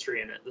lot of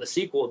history in it. The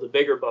sequel, The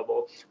Bigger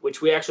Bubble,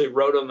 which we actually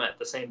wrote them at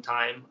the same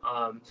time,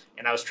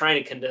 and I was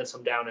trying to condense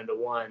them down into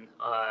one.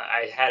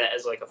 I had it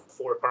as like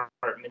a 4-part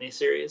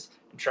miniseries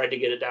and tried to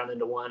get it down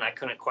into one. I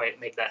couldn't quite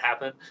make that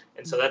happen,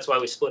 and so that's why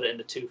we split it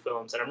into 2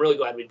 films. And I'm really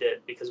glad we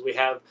did, because we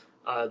have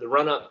the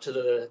run-up to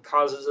the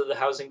causes of the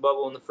housing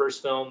bubble in the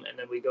first film, and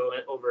then we go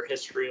over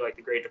history like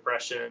the Great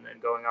Depression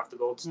and going off the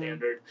gold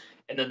standard.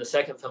 And then the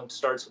second film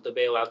starts with the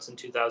bailouts in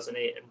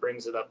 2008 and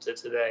brings it up to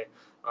today.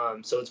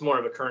 So it's more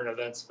of a current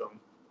events film.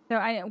 So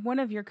one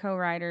of your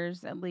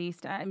co-writers, at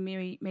least,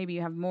 maybe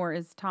you have more,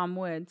 is Tom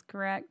Woods,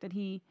 correct? Did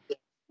he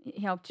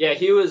helped you? Yeah,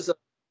 he was...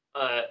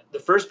 the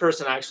first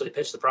person I actually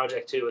pitched the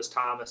project to was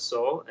Thomas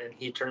Sowell, and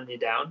he turned me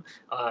down.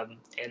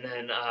 And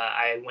then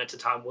I went to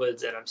Tom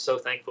Woods, and I'm so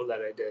thankful that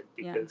I did,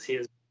 because he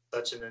is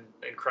such an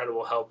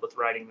incredible help with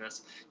writing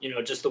this. You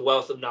know, just the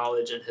wealth of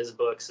knowledge in his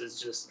books is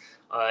just,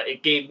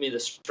 it gave me the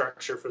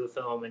structure for the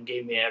film and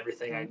gave me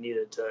everything I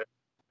needed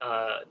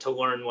to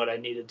learn what I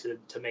needed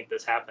to make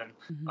this happen.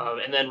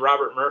 And then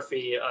Robert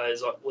Murphy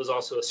was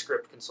also a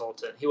script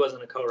consultant. He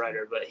wasn't a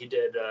co-writer, but he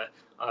did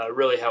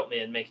really help me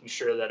in making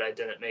sure that I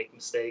didn't make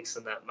mistakes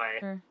and that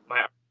my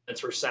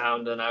arguments were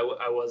sound and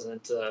I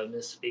wasn't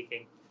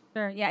misspeaking.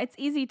 Sure. Yeah, it's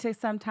easy to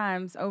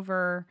sometimes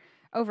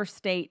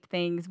overstate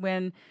things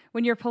when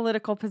your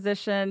political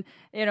position,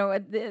 you know,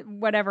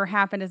 whatever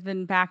happened has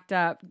been backed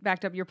up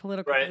your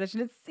political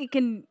position.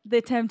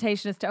 The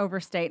temptation is to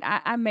overstate.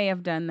 I may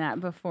have done that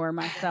before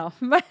myself,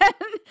 but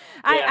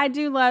I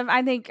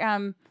think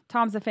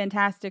Tom's a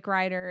fantastic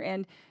writer,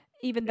 and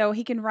even though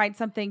he can write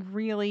something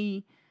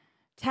really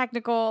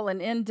technical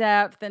and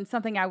in-depth and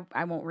something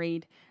I won't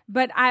read,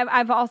 but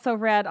I've also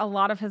read a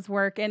lot of his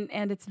work, and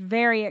it's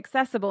very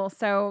accessible.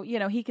 So, you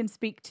know, he can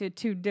speak to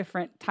 2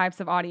 different types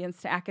of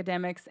audience, to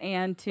academics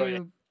and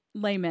to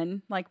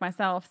laymen like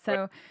myself.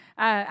 So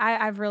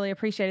I've really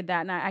appreciated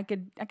that. And I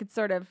could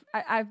sort of,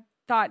 I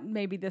thought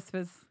maybe this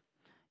was,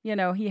 you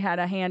know, he had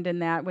a hand in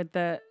that with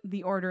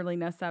the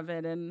orderliness of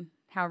it and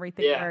how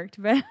everything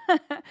worked. But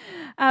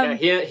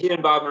he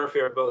and Bob Murphy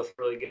are both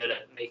really good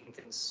at making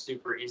things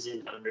super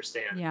easy to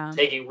understand. Yeah.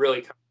 Taking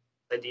really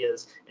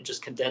ideas and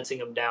just condensing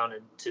them down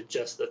into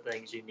just the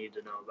things you need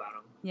to know about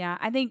them. Yeah,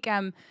 I think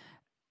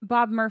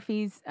Bob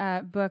Murphy's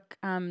book,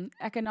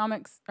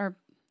 Economics, or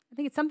I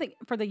think it's something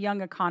for the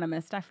Young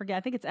Economist. I forget.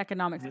 I think it's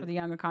Economics for the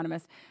Young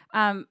Economist.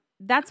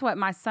 That's what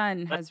my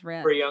son has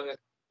read. For Young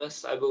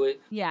Economists, I believe.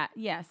 Yeah.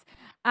 Yes.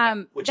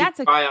 Which you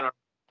can buy on our.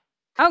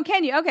 Oh,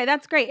 can you? Okay,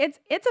 that's great.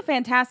 It's a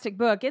fantastic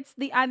book. It's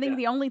the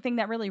only thing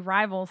that really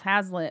rivals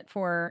Hazlitt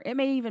for. It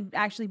may even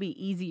actually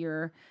be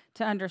easier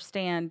to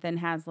understand than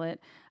Hazlitt.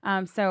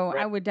 So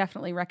I would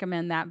definitely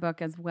recommend that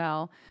book as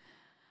well.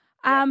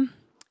 One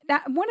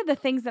of the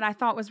things that I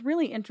thought was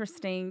really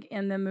interesting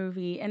in the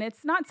movie, and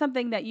it's not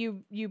something that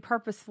you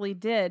purposefully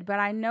did, but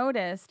I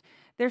noticed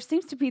there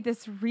seems to be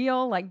this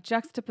real like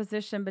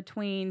juxtaposition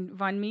between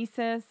von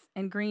Mises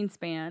and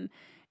Greenspan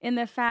in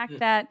the fact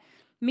that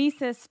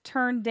Mises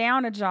turned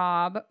down a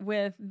job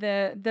with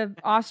the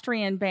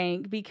Austrian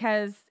bank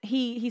because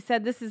he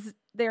said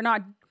they're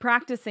not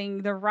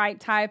practicing the right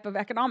type of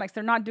economics.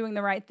 They're not doing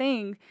the right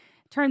thing.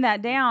 Turned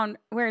that down.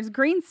 Whereas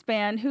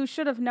Greenspan, who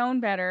should have known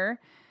better,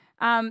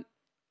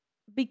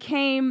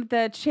 became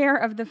the chair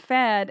of the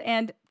Fed.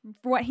 And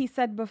what he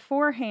said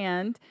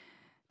beforehand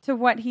to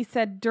what he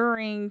said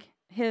during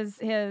his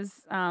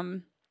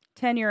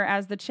tenure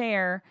as the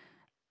chair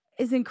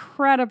is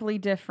incredibly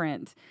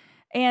different.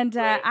 And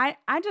I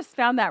just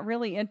found that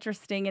really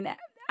interesting, and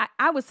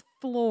I was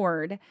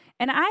floored.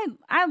 And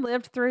I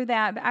lived through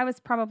that. I was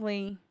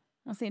probably,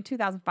 I'll say in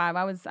 2005,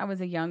 I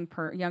was a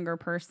younger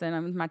person. I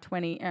was my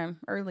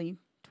early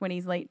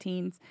 20s, late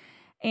teens,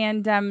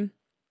 and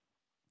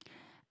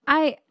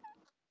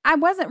I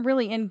wasn't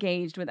really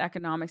engaged with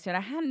economics yet.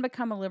 I hadn't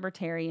become a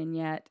libertarian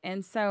yet,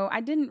 and so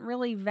I didn't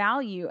really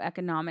value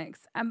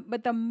economics.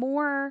 But the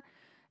more,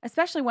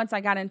 especially once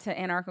I got into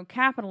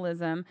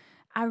anarcho-capitalism,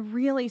 I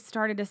really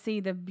started to see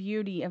the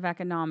beauty of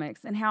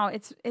economics and how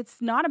it's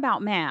not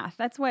about math.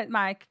 That's what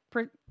my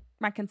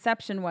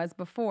conception was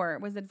before,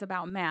 was that it's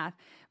about math,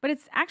 but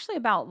it's actually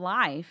about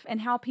life and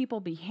how people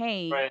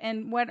behave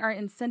and what are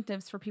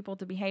incentives for people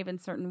to behave in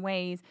certain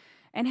ways,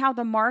 and how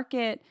the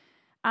market,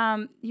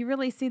 you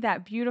really see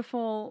that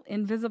beautiful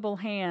invisible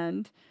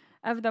hand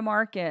of the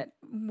market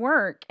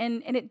work,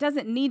 and it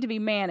doesn't need to be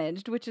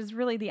managed, which is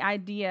really the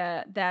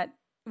idea that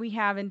we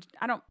have. And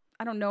I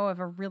don't know of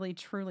a really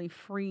truly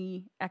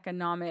free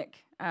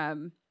economic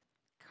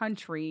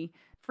country,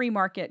 free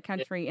market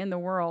country in the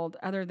world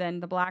other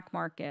than the black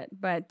market.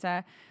 But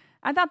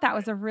I thought that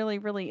was a really,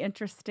 really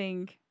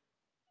interesting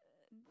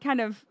kind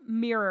of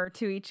mirror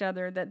to each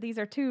other, that these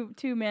are two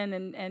men,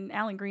 and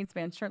Alan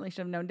Greenspan certainly should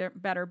have known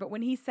better. But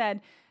when he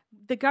said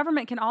the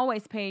government can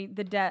always pay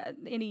the debt,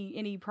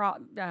 any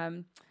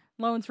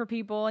loans for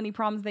people, any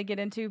problems they get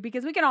into,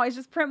 because we can always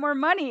just print more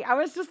money. I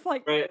was just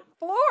like,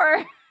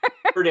 floor.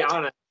 Pretty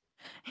honest.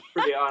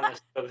 Pretty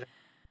honest.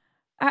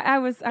 I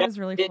was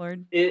really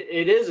floored.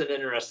 It is an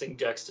interesting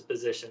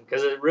juxtaposition,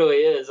 because it really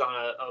is on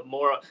a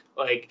more,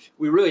 like,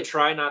 we really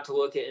try not to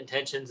look at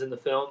intentions in the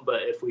film,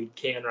 but if we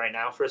can right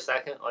now for a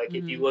second, like,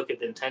 if you look at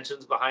the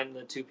intentions behind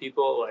the two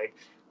people, like,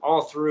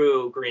 all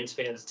through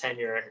Greenspan's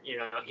tenure, you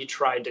know, he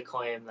tried to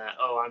claim that,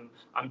 oh,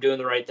 I'm doing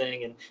the right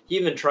thing, and he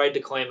even tried to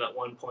claim at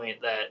one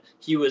point that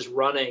he was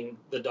running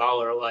the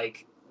dollar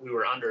like we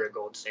were under a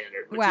gold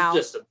standard, which is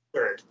just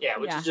absurd. Yeah,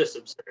 which is just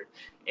absurd.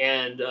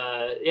 And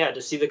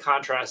to see the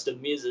contrast of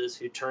Mises,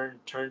 who turned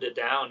it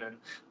down, and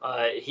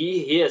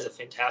he has a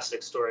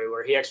fantastic story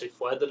where he actually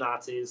fled the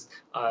Nazis.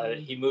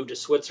 He moved to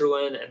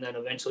Switzerland, and then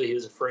eventually he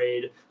was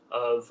afraid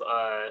of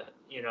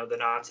the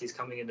Nazis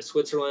coming into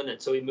Switzerland,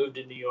 and so he moved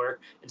to New York,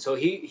 and so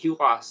he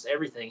lost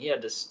everything. He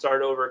had to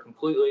start over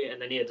completely,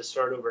 and then he had to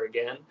start over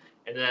again.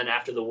 And then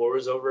after the war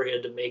was over, he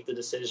had to make the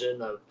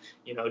decision of,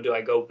 do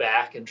I go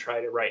back and try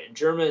to write in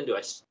German? Do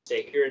I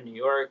stay here in New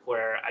York,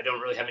 where I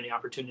don't really have any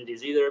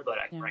opportunities either, but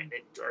I can write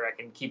it, or I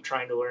can keep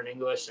trying to learn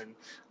English and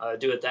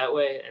do it that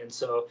way? And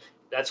so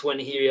that's when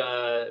he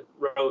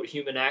wrote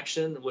Human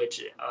Action,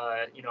 which,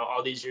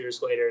 all these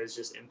years later is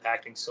just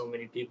impacting so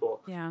many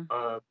people. Yeah.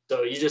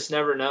 So you just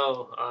never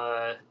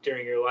know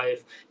during your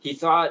life. He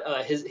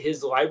thought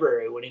his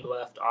library, when he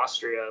left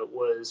Austria,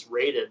 was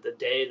raided the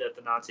day that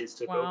the Nazis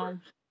took over.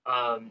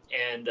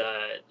 And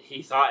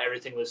he thought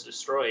everything was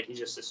destroyed. He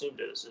just assumed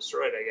it was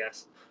destroyed, I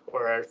guess.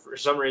 Or for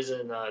some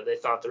reason, they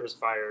thought there was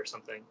fire or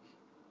something.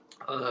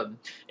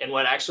 And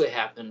what actually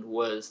happened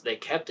was they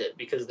kept it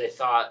because they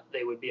thought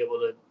they would be able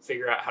to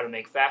figure out how to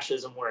make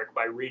fascism work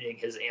by reading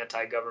his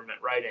anti-government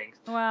writings.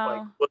 Wow.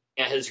 Like looking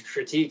at his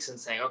critiques and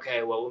saying,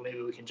 okay, well,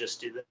 maybe we can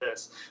just do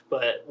this.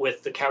 But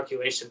with the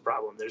calculation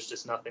problem, there's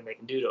just nothing they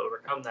can do to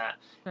overcome that.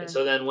 Sure. And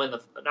so then when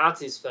the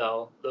Nazis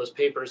fell, those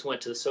papers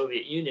went to the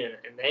Soviet Union,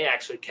 and they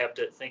actually kept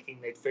it thinking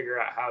they'd figure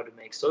out how to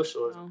make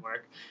socialism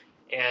work.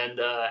 And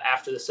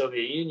after the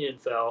Soviet Union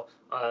fell,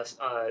 a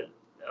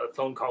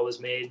phone call was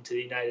made to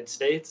the United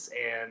States,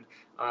 and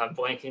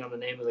blanking on the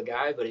name of the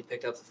guy, but he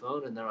picked up the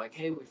phone, and they're like,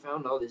 hey, we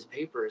found all these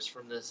papers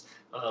from this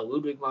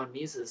Ludwig von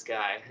Mises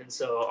guy. And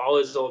so all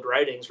his old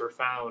writings were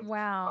found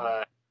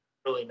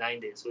early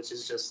 90s, which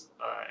is just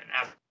an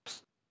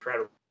absolutely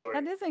incredible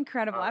story. That is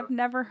incredible. I've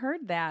never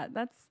heard that.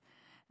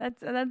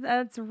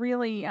 That's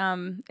really,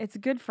 it's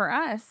good for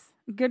us.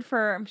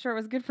 I'm sure it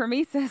was good for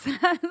Mises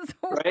as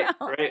well.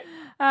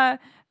 Right.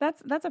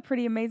 That's a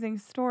pretty amazing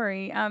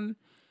story.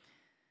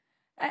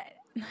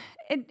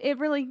 It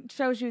really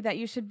shows you that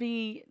you should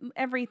be,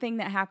 everything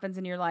that happens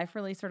in your life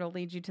really sort of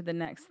leads you to the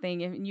next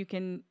thing, and you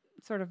can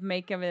sort of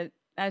make of it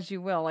as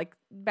you will. Like,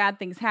 bad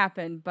things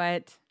happen,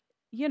 but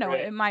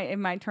it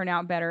might turn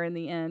out better in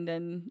the end,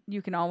 and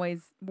you can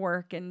always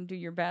work and do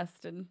your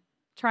best and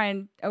try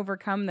and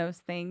overcome those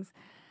things.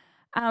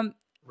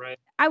 Right.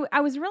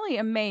 I was really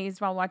amazed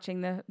while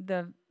watching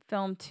the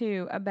film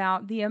too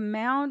about the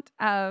amount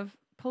of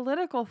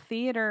political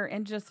theater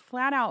and just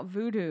flat out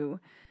voodoo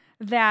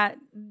that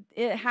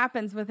it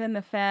happens within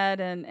the Fed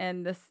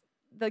and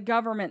the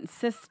government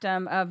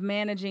system of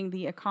managing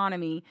the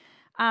economy.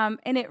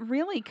 And it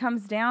really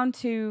comes down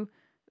to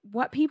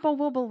what people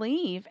will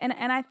believe. And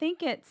I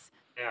think it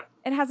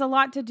has a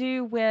lot to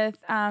do with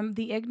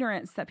the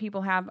ignorance that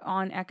people have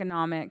on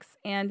economics,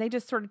 and they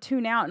just sort of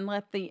tune out and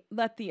let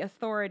the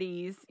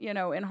authorities,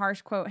 in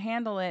harsh quote,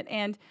 handle it.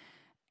 And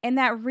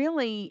that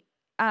really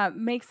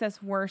makes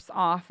us worse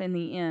off in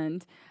the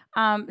end.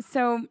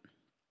 So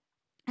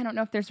I don't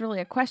know if there's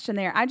really a question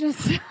there. I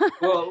just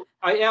Well,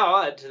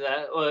 I'll add to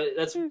that.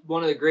 That's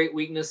one of the great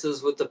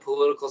weaknesses with the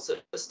political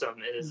system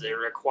is it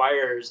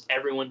requires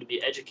everyone to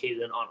be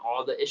educated on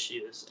all the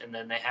issues, and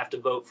then they have to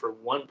vote for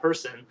one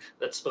person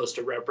that's supposed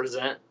to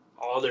represent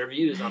all their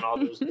views on all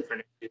those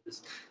different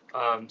issues.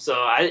 So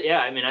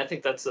I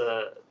think that's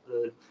the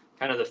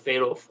kind of the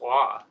fatal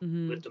flaw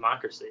with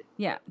democracy.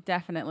 Yeah,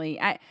 definitely.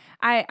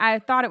 I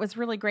thought it was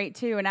really great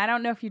too, and I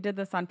don't know if you did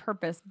this on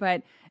purpose,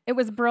 but it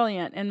was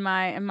brilliant in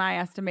my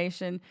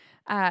estimation.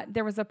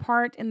 There was a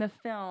part in the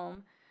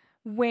film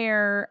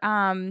where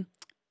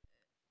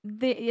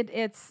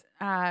it's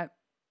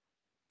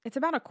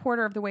about a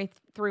quarter of the way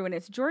through, and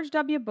it's George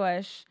W.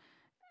 Bush,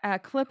 a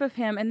clip of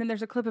him, and then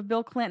there's a clip of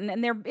Bill Clinton,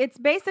 and it's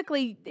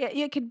basically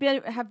it could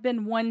have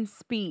been one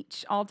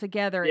speech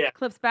altogether. Yeah. It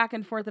clips back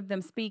and forth of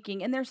them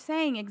speaking, and they're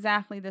saying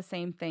exactly the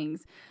same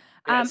things.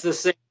 Yeah, it's the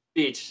same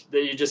speech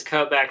that you just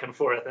cut back and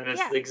forth, and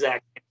it's the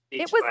exact same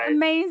speech. It was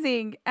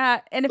amazing.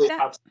 And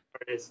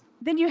if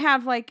then you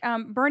have like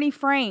Barney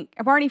Frank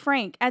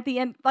at the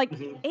end, like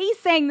he's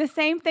saying the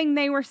same thing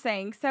they were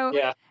saying. So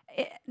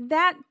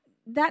that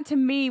to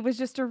me was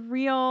just a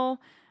real.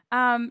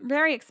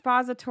 Very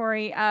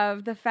expository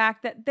of the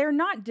fact that they're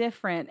not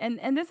different.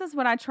 And this is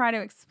what I try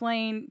to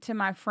explain to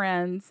my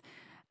friends.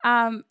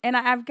 And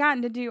I've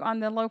gotten to do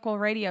on the local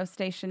radio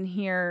station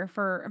here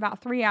for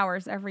about 3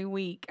 hours every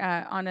week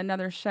on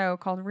another show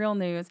called Real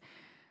News.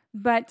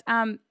 But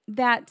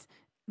that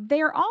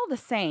they're all the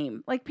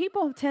same. Like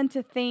people tend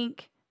to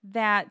think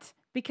that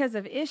because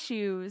of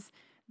issues,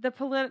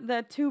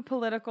 the two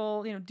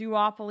political,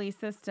 duopoly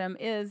system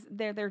is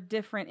they're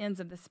different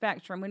ends of the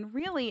spectrum, when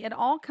really it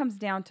all comes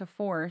down to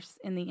force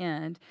in the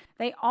end.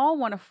 They all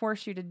want to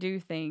force you to do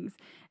things.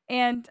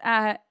 And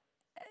I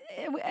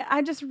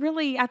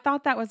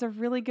thought that was a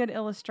really good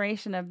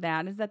illustration of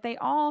that, is that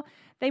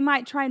they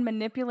might try and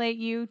manipulate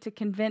you to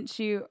convince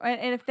you.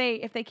 And if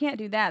they can't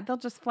do that, they'll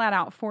just flat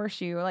out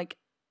force you. Like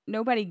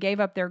nobody gave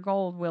up their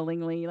gold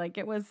willingly. Like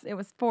it was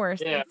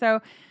forced. Yeah. And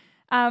so,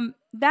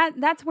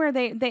 that's where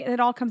it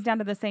all comes down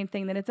to the same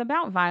thing, that it's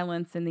about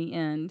violence in the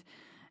end.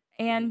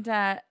 And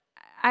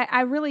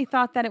I really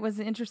thought that it was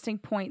an interesting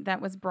point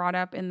that was brought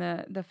up in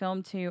the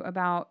film too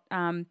about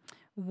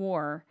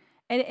war.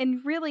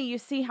 And really you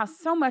see how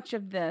so much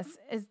of this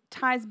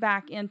ties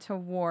back into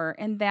war,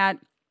 and that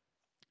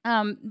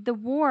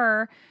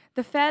the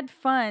Fed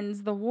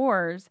funds the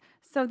wars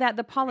so that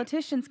the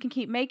politicians can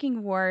keep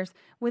making wars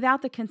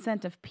without the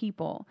consent of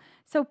people.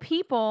 So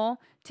people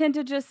tend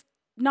to just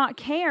not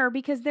care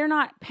because they're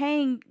not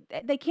paying.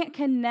 They can't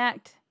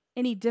connect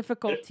any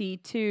difficulty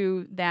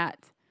to that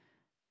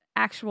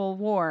actual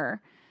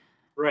war.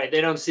 Right.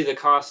 They don't see the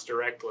cost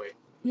directly.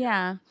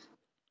 Yeah.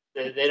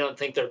 They don't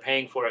think they're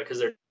paying for it because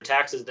their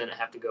taxes didn't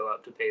have to go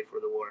up to pay for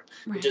the war,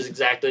 which is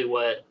exactly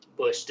what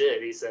Bush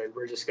did. He said,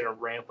 we're just going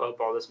to ramp up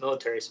all this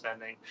military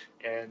spending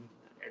and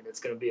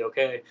it's going to be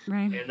okay.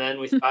 Right. And then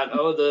we thought,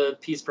 the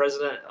peace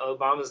president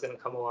Obama's going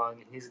to come along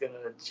and he's going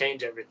to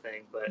change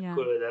everything. But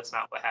clearly that's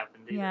not what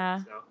happened either.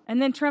 Yeah. So.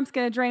 And then Trump's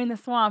going to drain the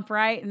swamp,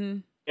 right?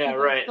 And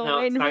right. No,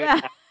 it's not gonna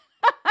happen.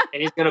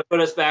 And he's going to put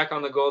us back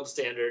on the gold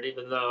standard,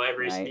 even though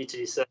every speech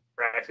he says,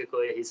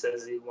 practically, he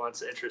says he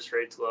wants interest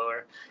rates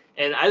lower.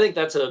 And I think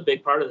that's a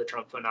big part of the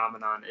Trump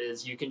phenomenon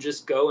is you can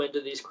just go into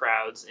these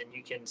crowds and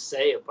you can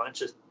say a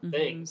bunch of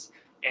things.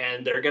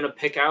 And they're going to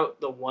pick out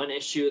the one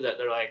issue that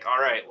they're like, all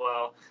right,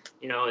 well,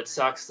 it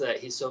sucks that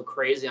he's so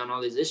crazy on all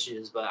these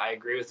issues, but I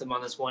agree with him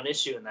on this one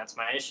issue, and that's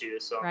my issue,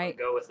 so I'm going to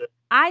go with it.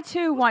 I,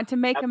 too, want to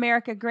make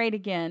America great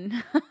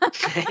again.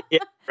 Yeah,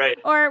 right.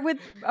 Or with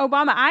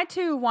Obama, I,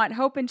 too, want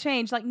hope and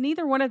change. Like,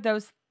 neither one of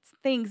those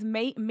things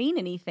mean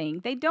anything.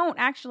 They don't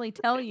actually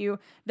tell you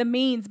the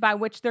means by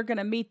which they're going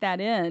to meet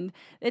that end.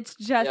 It's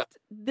just,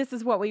 this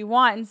is what we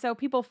want. And so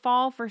people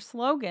fall for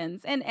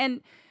slogans.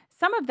 And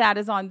some of that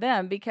is on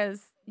them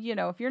because,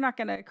 if you're not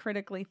going to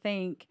critically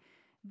think,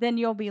 then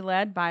you'll be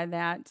led by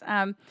that.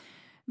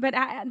 But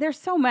there's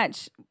so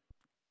much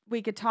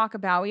we could talk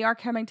about. We are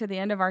coming to the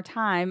end of our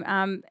time.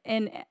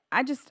 And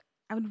I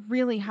would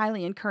really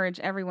highly encourage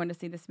everyone to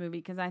see this movie,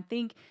 because I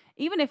think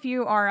even if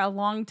you are a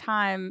long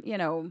time,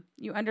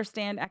 you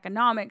understand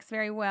economics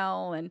very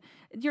well, and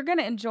you're going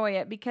to enjoy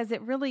it because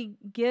it really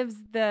gives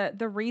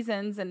the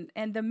reasons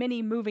and the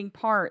many moving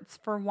parts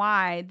for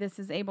why this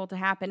is able to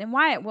happen and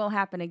why it will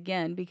happen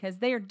again, because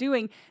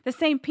the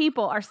same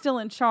people are still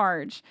in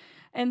charge.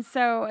 And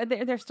so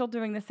they're still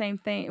doing the same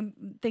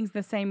things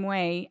the same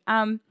way.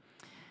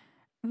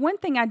 One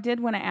thing I did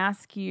want to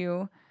ask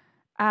you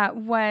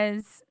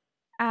was,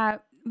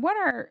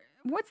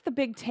 what's the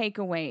big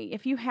takeaway,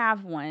 if you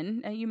have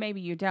one?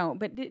 Maybe you don't,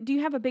 but do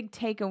you have a big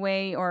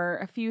takeaway or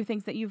a few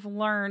things that you've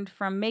learned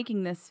from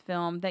making this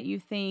film that you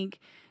think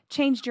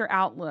changed your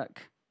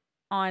outlook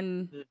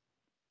on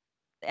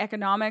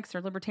economics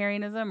or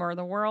libertarianism or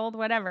the world,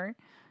 whatever?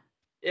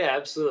 Yeah,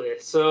 absolutely.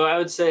 So I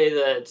would say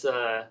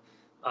that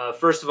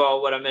first of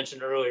all, what I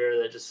mentioned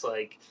earlier, that just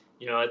like,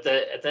 at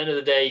the end of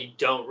the day, you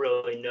don't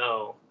really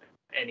know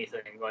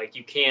anything. Like,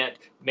 you can't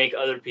make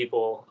other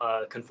people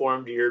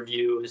conform to your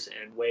views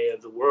and way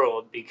of the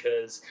world,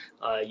 because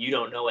you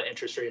don't know what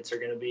interest rates are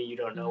going to be. You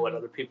don't know what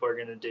other people are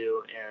going to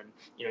do, and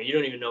you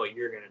don't even know what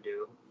you're going to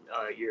do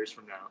years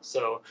from now.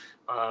 So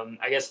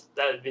I guess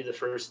that would be the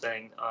first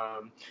thing.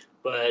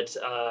 But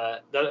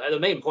the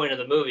main point of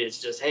the movie is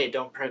just, hey,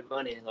 don't print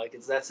money. Like,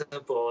 it's that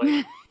simple.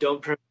 Like,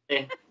 don't print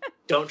money.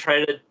 Don't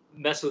try to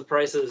mess with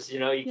prices. You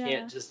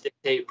can't just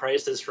dictate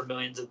prices for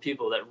millions of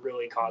people. That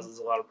really causes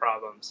a lot of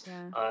problems,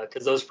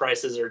 because those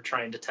prices are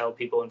trying to tell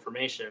people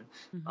information.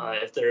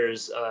 If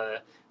there's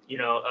a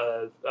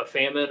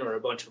famine or a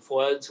bunch of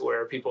floods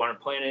where people aren't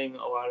planting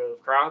a lot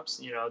of crops,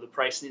 the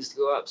price needs to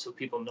go up so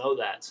people know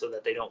that, so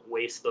that they don't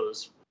waste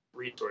those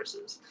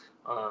resources.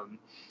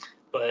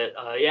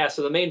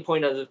 So the main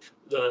point of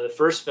the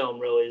first film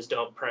really is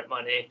don't print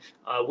money.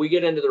 We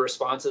get into the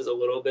responses a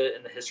little bit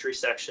in the history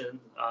section,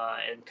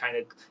 and kind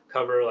of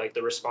cover like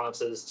the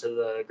responses to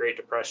the Great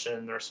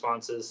Depression, the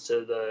responses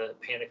to the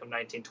Panic of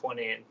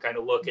 1920, and kind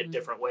of look at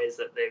different ways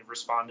that they've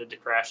responded to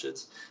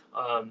crashes.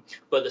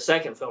 But the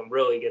second film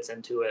really gets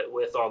into it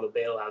with all the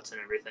bailouts and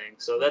everything.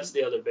 So that's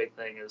the other big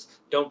thing, is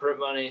don't print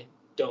money,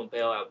 don't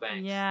bail out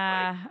banks.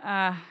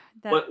 Yeah.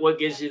 What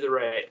gives you the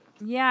right?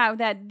 Yeah,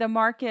 that the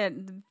market,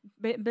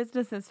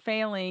 business is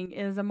failing,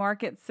 is a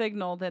market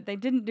signal that they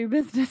didn't do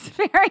business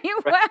very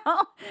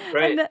well.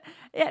 Right.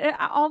 And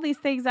all these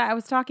things, I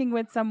was talking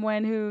with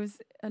someone who's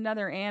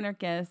another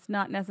anarchist,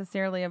 not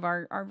necessarily of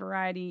our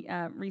variety,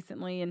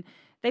 recently, and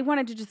they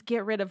wanted to just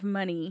get rid of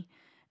money.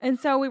 And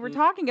so we were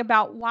talking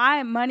about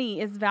why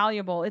money is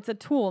valuable. It's a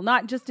tool,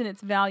 not just in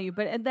its value,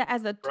 but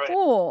as a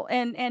tool.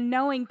 And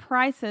knowing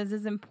prices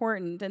is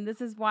important. And this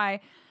is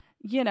why,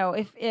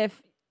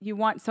 if you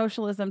want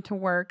socialism to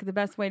work, the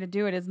best way to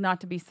do it is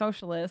not to be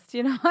socialist.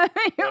 You want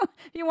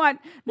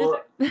this.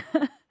 Well,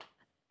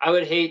 I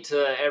would hate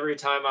to, every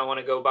time I want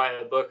to go buy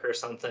a book or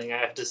something, I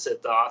have to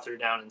sit the author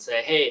down and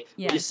say, hey,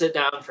 will you sit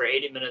down for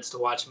 80 minutes to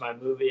watch my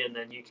movie, and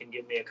then you can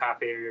give me a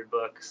copy of your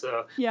book.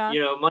 So,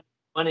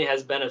 money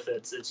has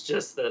benefits. It's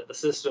just that the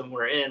system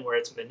we're in, where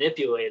it's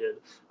manipulated,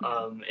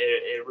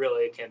 it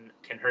really can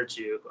hurt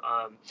you.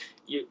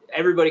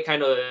 Everybody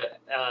kind of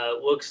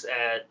looks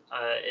at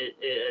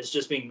it as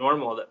just being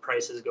normal that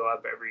prices go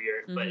up every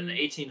year. But in the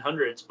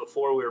 1800s,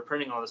 before we were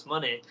printing all this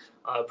money,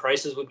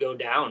 prices would go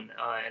down,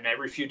 and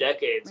every few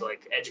decades,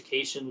 like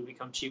education would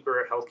become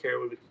cheaper, healthcare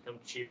would become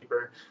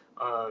cheaper.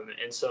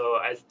 And so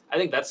I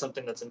think that's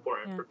something that's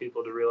important for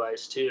people to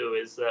realize too,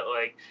 is that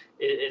like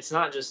it's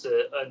not just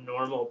a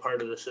normal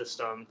part of the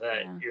system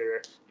that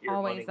you're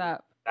always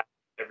up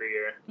every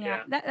year.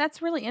 Yeah.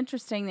 That's really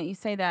interesting that you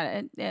say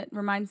that. It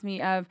reminds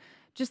me of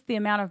just the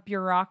amount of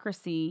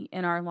bureaucracy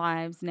in our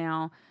lives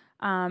now,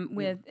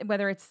 with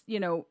whether it's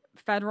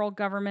federal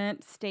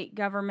government, state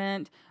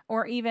government,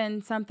 or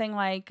even something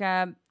like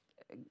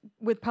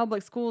with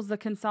public schools, the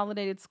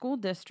consolidated school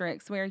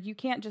districts, where you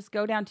can't just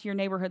go down to your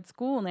neighborhood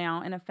school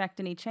now and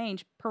affect any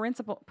change.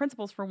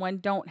 Principals, for one,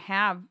 don't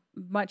have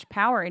much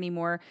power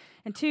anymore.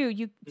 And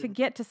two, to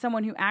get to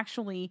someone who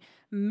actually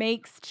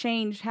makes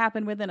change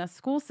happen within a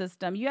school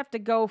system, you have to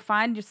go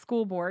find your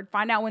school board,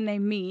 find out when they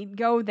meet,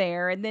 go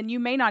there, and then you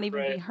may not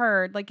even be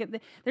heard. Like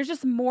there's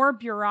just more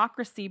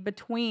bureaucracy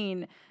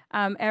between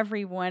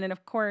everyone. And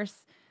of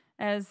course,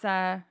 as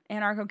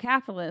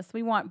anarcho-capitalists,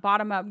 we want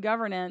bottom-up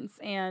governance,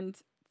 and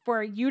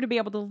for you to be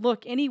able to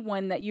look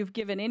anyone that you've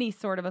given any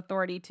sort of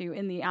authority to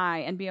in the eye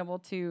and be able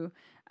to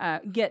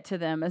get to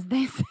them, as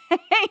they say.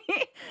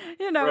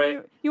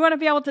 You want to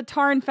be able to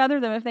tar and feather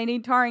them if they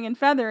need tarring and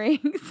feathering.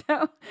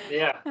 So,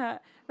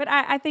 but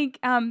I think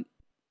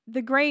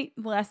the great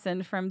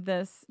lesson from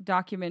this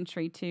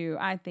documentary, too,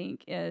 I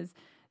think, is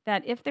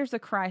that if there's a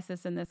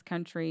crisis in this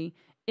country,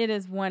 it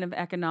is one of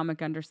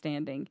economic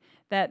understanding,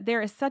 that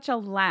there is such a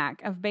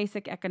lack of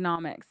basic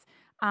economics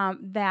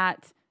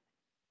that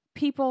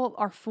people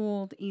are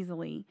fooled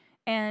easily.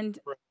 And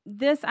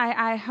this,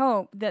 I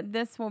hope that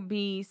this will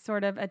be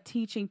sort of a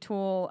teaching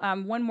tool.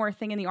 One more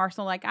thing in the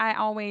arsenal, like I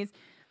always,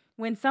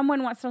 when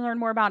someone wants to learn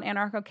more about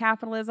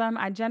anarcho-capitalism,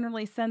 I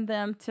generally send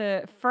them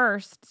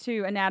first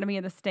to Anatomy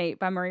of the State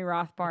by Murray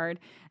Rothbard,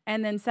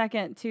 and then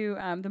second to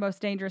The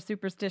Most Dangerous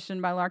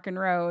Superstition by Larkin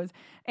Rose.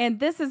 And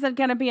this is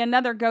going to be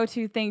another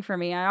go-to thing for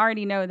me. I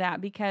already know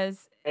that,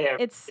 because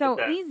it's so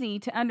easy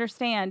to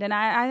understand. And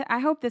I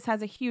hope this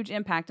has a huge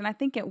impact, and I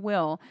think it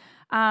will.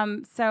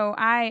 So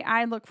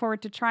I look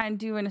forward to trying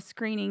doing a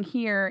screening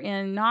here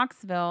in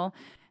Knoxville.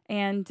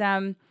 And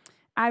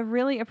I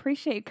really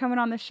appreciate coming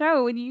on the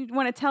show. And you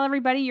want to tell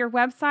everybody your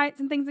websites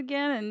and things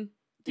again? And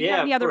do you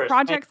have any other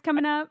projects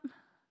coming up?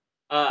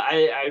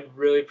 I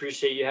really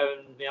appreciate you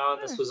having me on.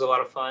 Sure. This was a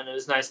lot of fun. It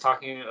was nice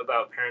talking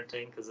about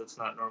parenting, because it's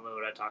not normally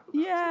what I talk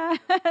about. Yeah,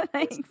 so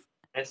thanks.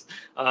 Nice.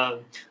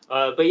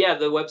 But yeah,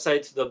 the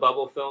website's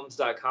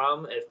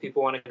thebubblefilms.com. If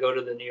people want to go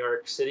to the New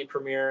York City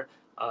premiere,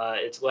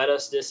 it's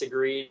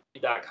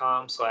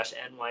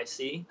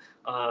letusdisagree.com/NYC.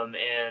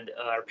 And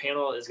our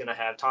panel is going to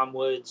have Tom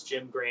Woods,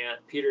 Jim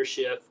Grant, Peter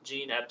Schiff,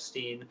 Gene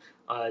Epstein,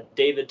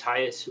 David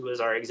Tice, who is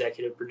our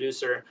executive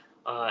producer,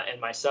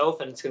 and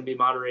myself, and it's going to be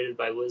moderated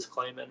by Liz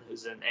Clayman,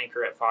 who's an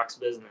anchor at Fox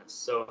Business.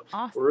 So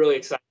awesome. We're really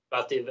excited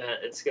about the event.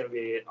 It's going to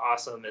be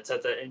awesome. It's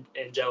at the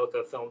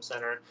Angelica Film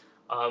Center.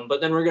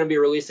 But then we're going to be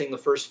releasing the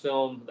first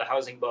film, The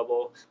Housing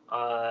Bubble,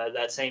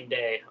 that same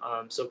day.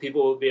 So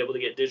people will be able to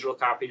get digital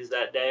copies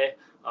that day.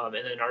 And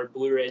then our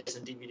Blu-rays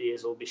and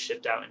DVDs will be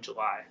shipped out in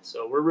July.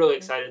 So we're really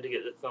excited to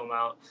get the film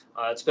out.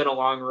 It's been a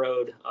long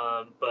road,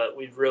 but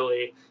we've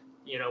really,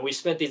 we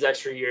spent these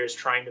extra years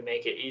trying to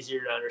make it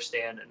easier to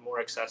understand and more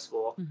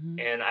accessible. Mm-hmm.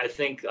 And I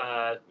think,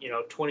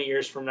 20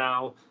 years from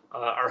now,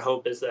 our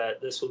hope is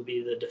that this will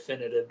be the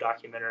definitive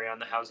documentary on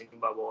the housing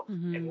bubble,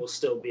 mm-hmm. and we'll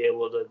still be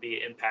able to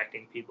be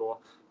impacting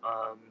people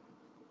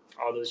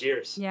all those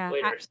years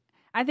later.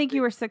 I think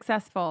you were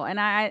successful. And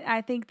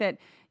I think that,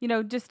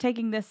 just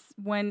taking this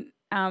one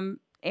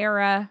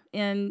era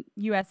in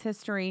U.S.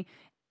 history,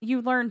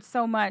 you learned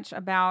so much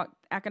about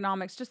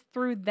economics just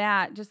through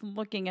that, just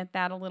looking at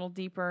that a little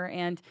deeper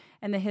and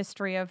the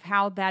history of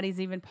how that is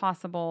even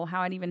possible,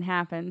 how it even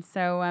happened.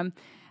 So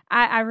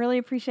I really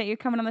appreciate you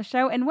coming on the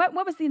show. And what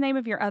was the name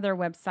of your other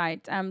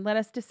website?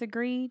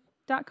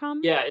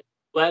 LetUsDisagree.com? Yeah, it's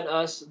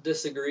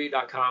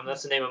LetUsDisagree.com.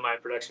 That's the name of my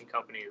production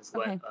company, is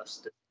Let Us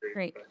Disagree.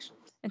 Great. Productions.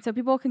 And so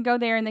people can go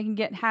there and they can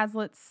get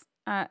Hazlitt's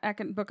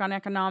book on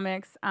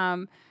economics.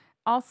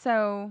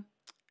 Also,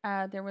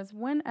 there was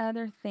one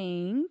other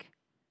thing,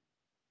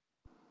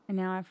 and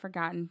now I've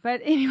forgotten.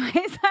 But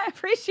anyways, I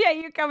appreciate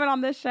you coming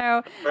on this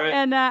show, right.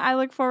 And I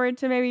look forward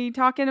to maybe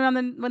talking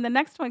when the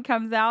next one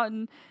comes out.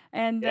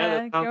 And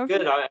that sounds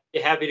good. I'll be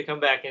happy to come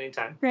back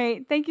anytime.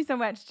 Great. Thank you so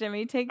much,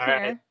 Jimmy. Take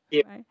care. Right.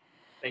 Yeah. Bye.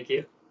 Thank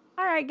you.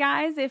 All right,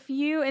 guys, if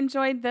you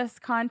enjoyed this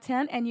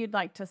content and you'd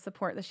like to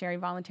support the Sherry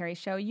Voluntary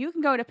Show, you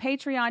can go to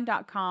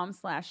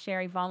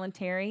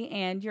patreon.com/sherryvoluntary,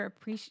 and your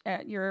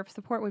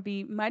support would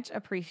be much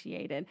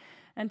appreciated.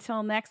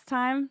 Until next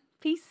time,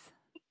 peace.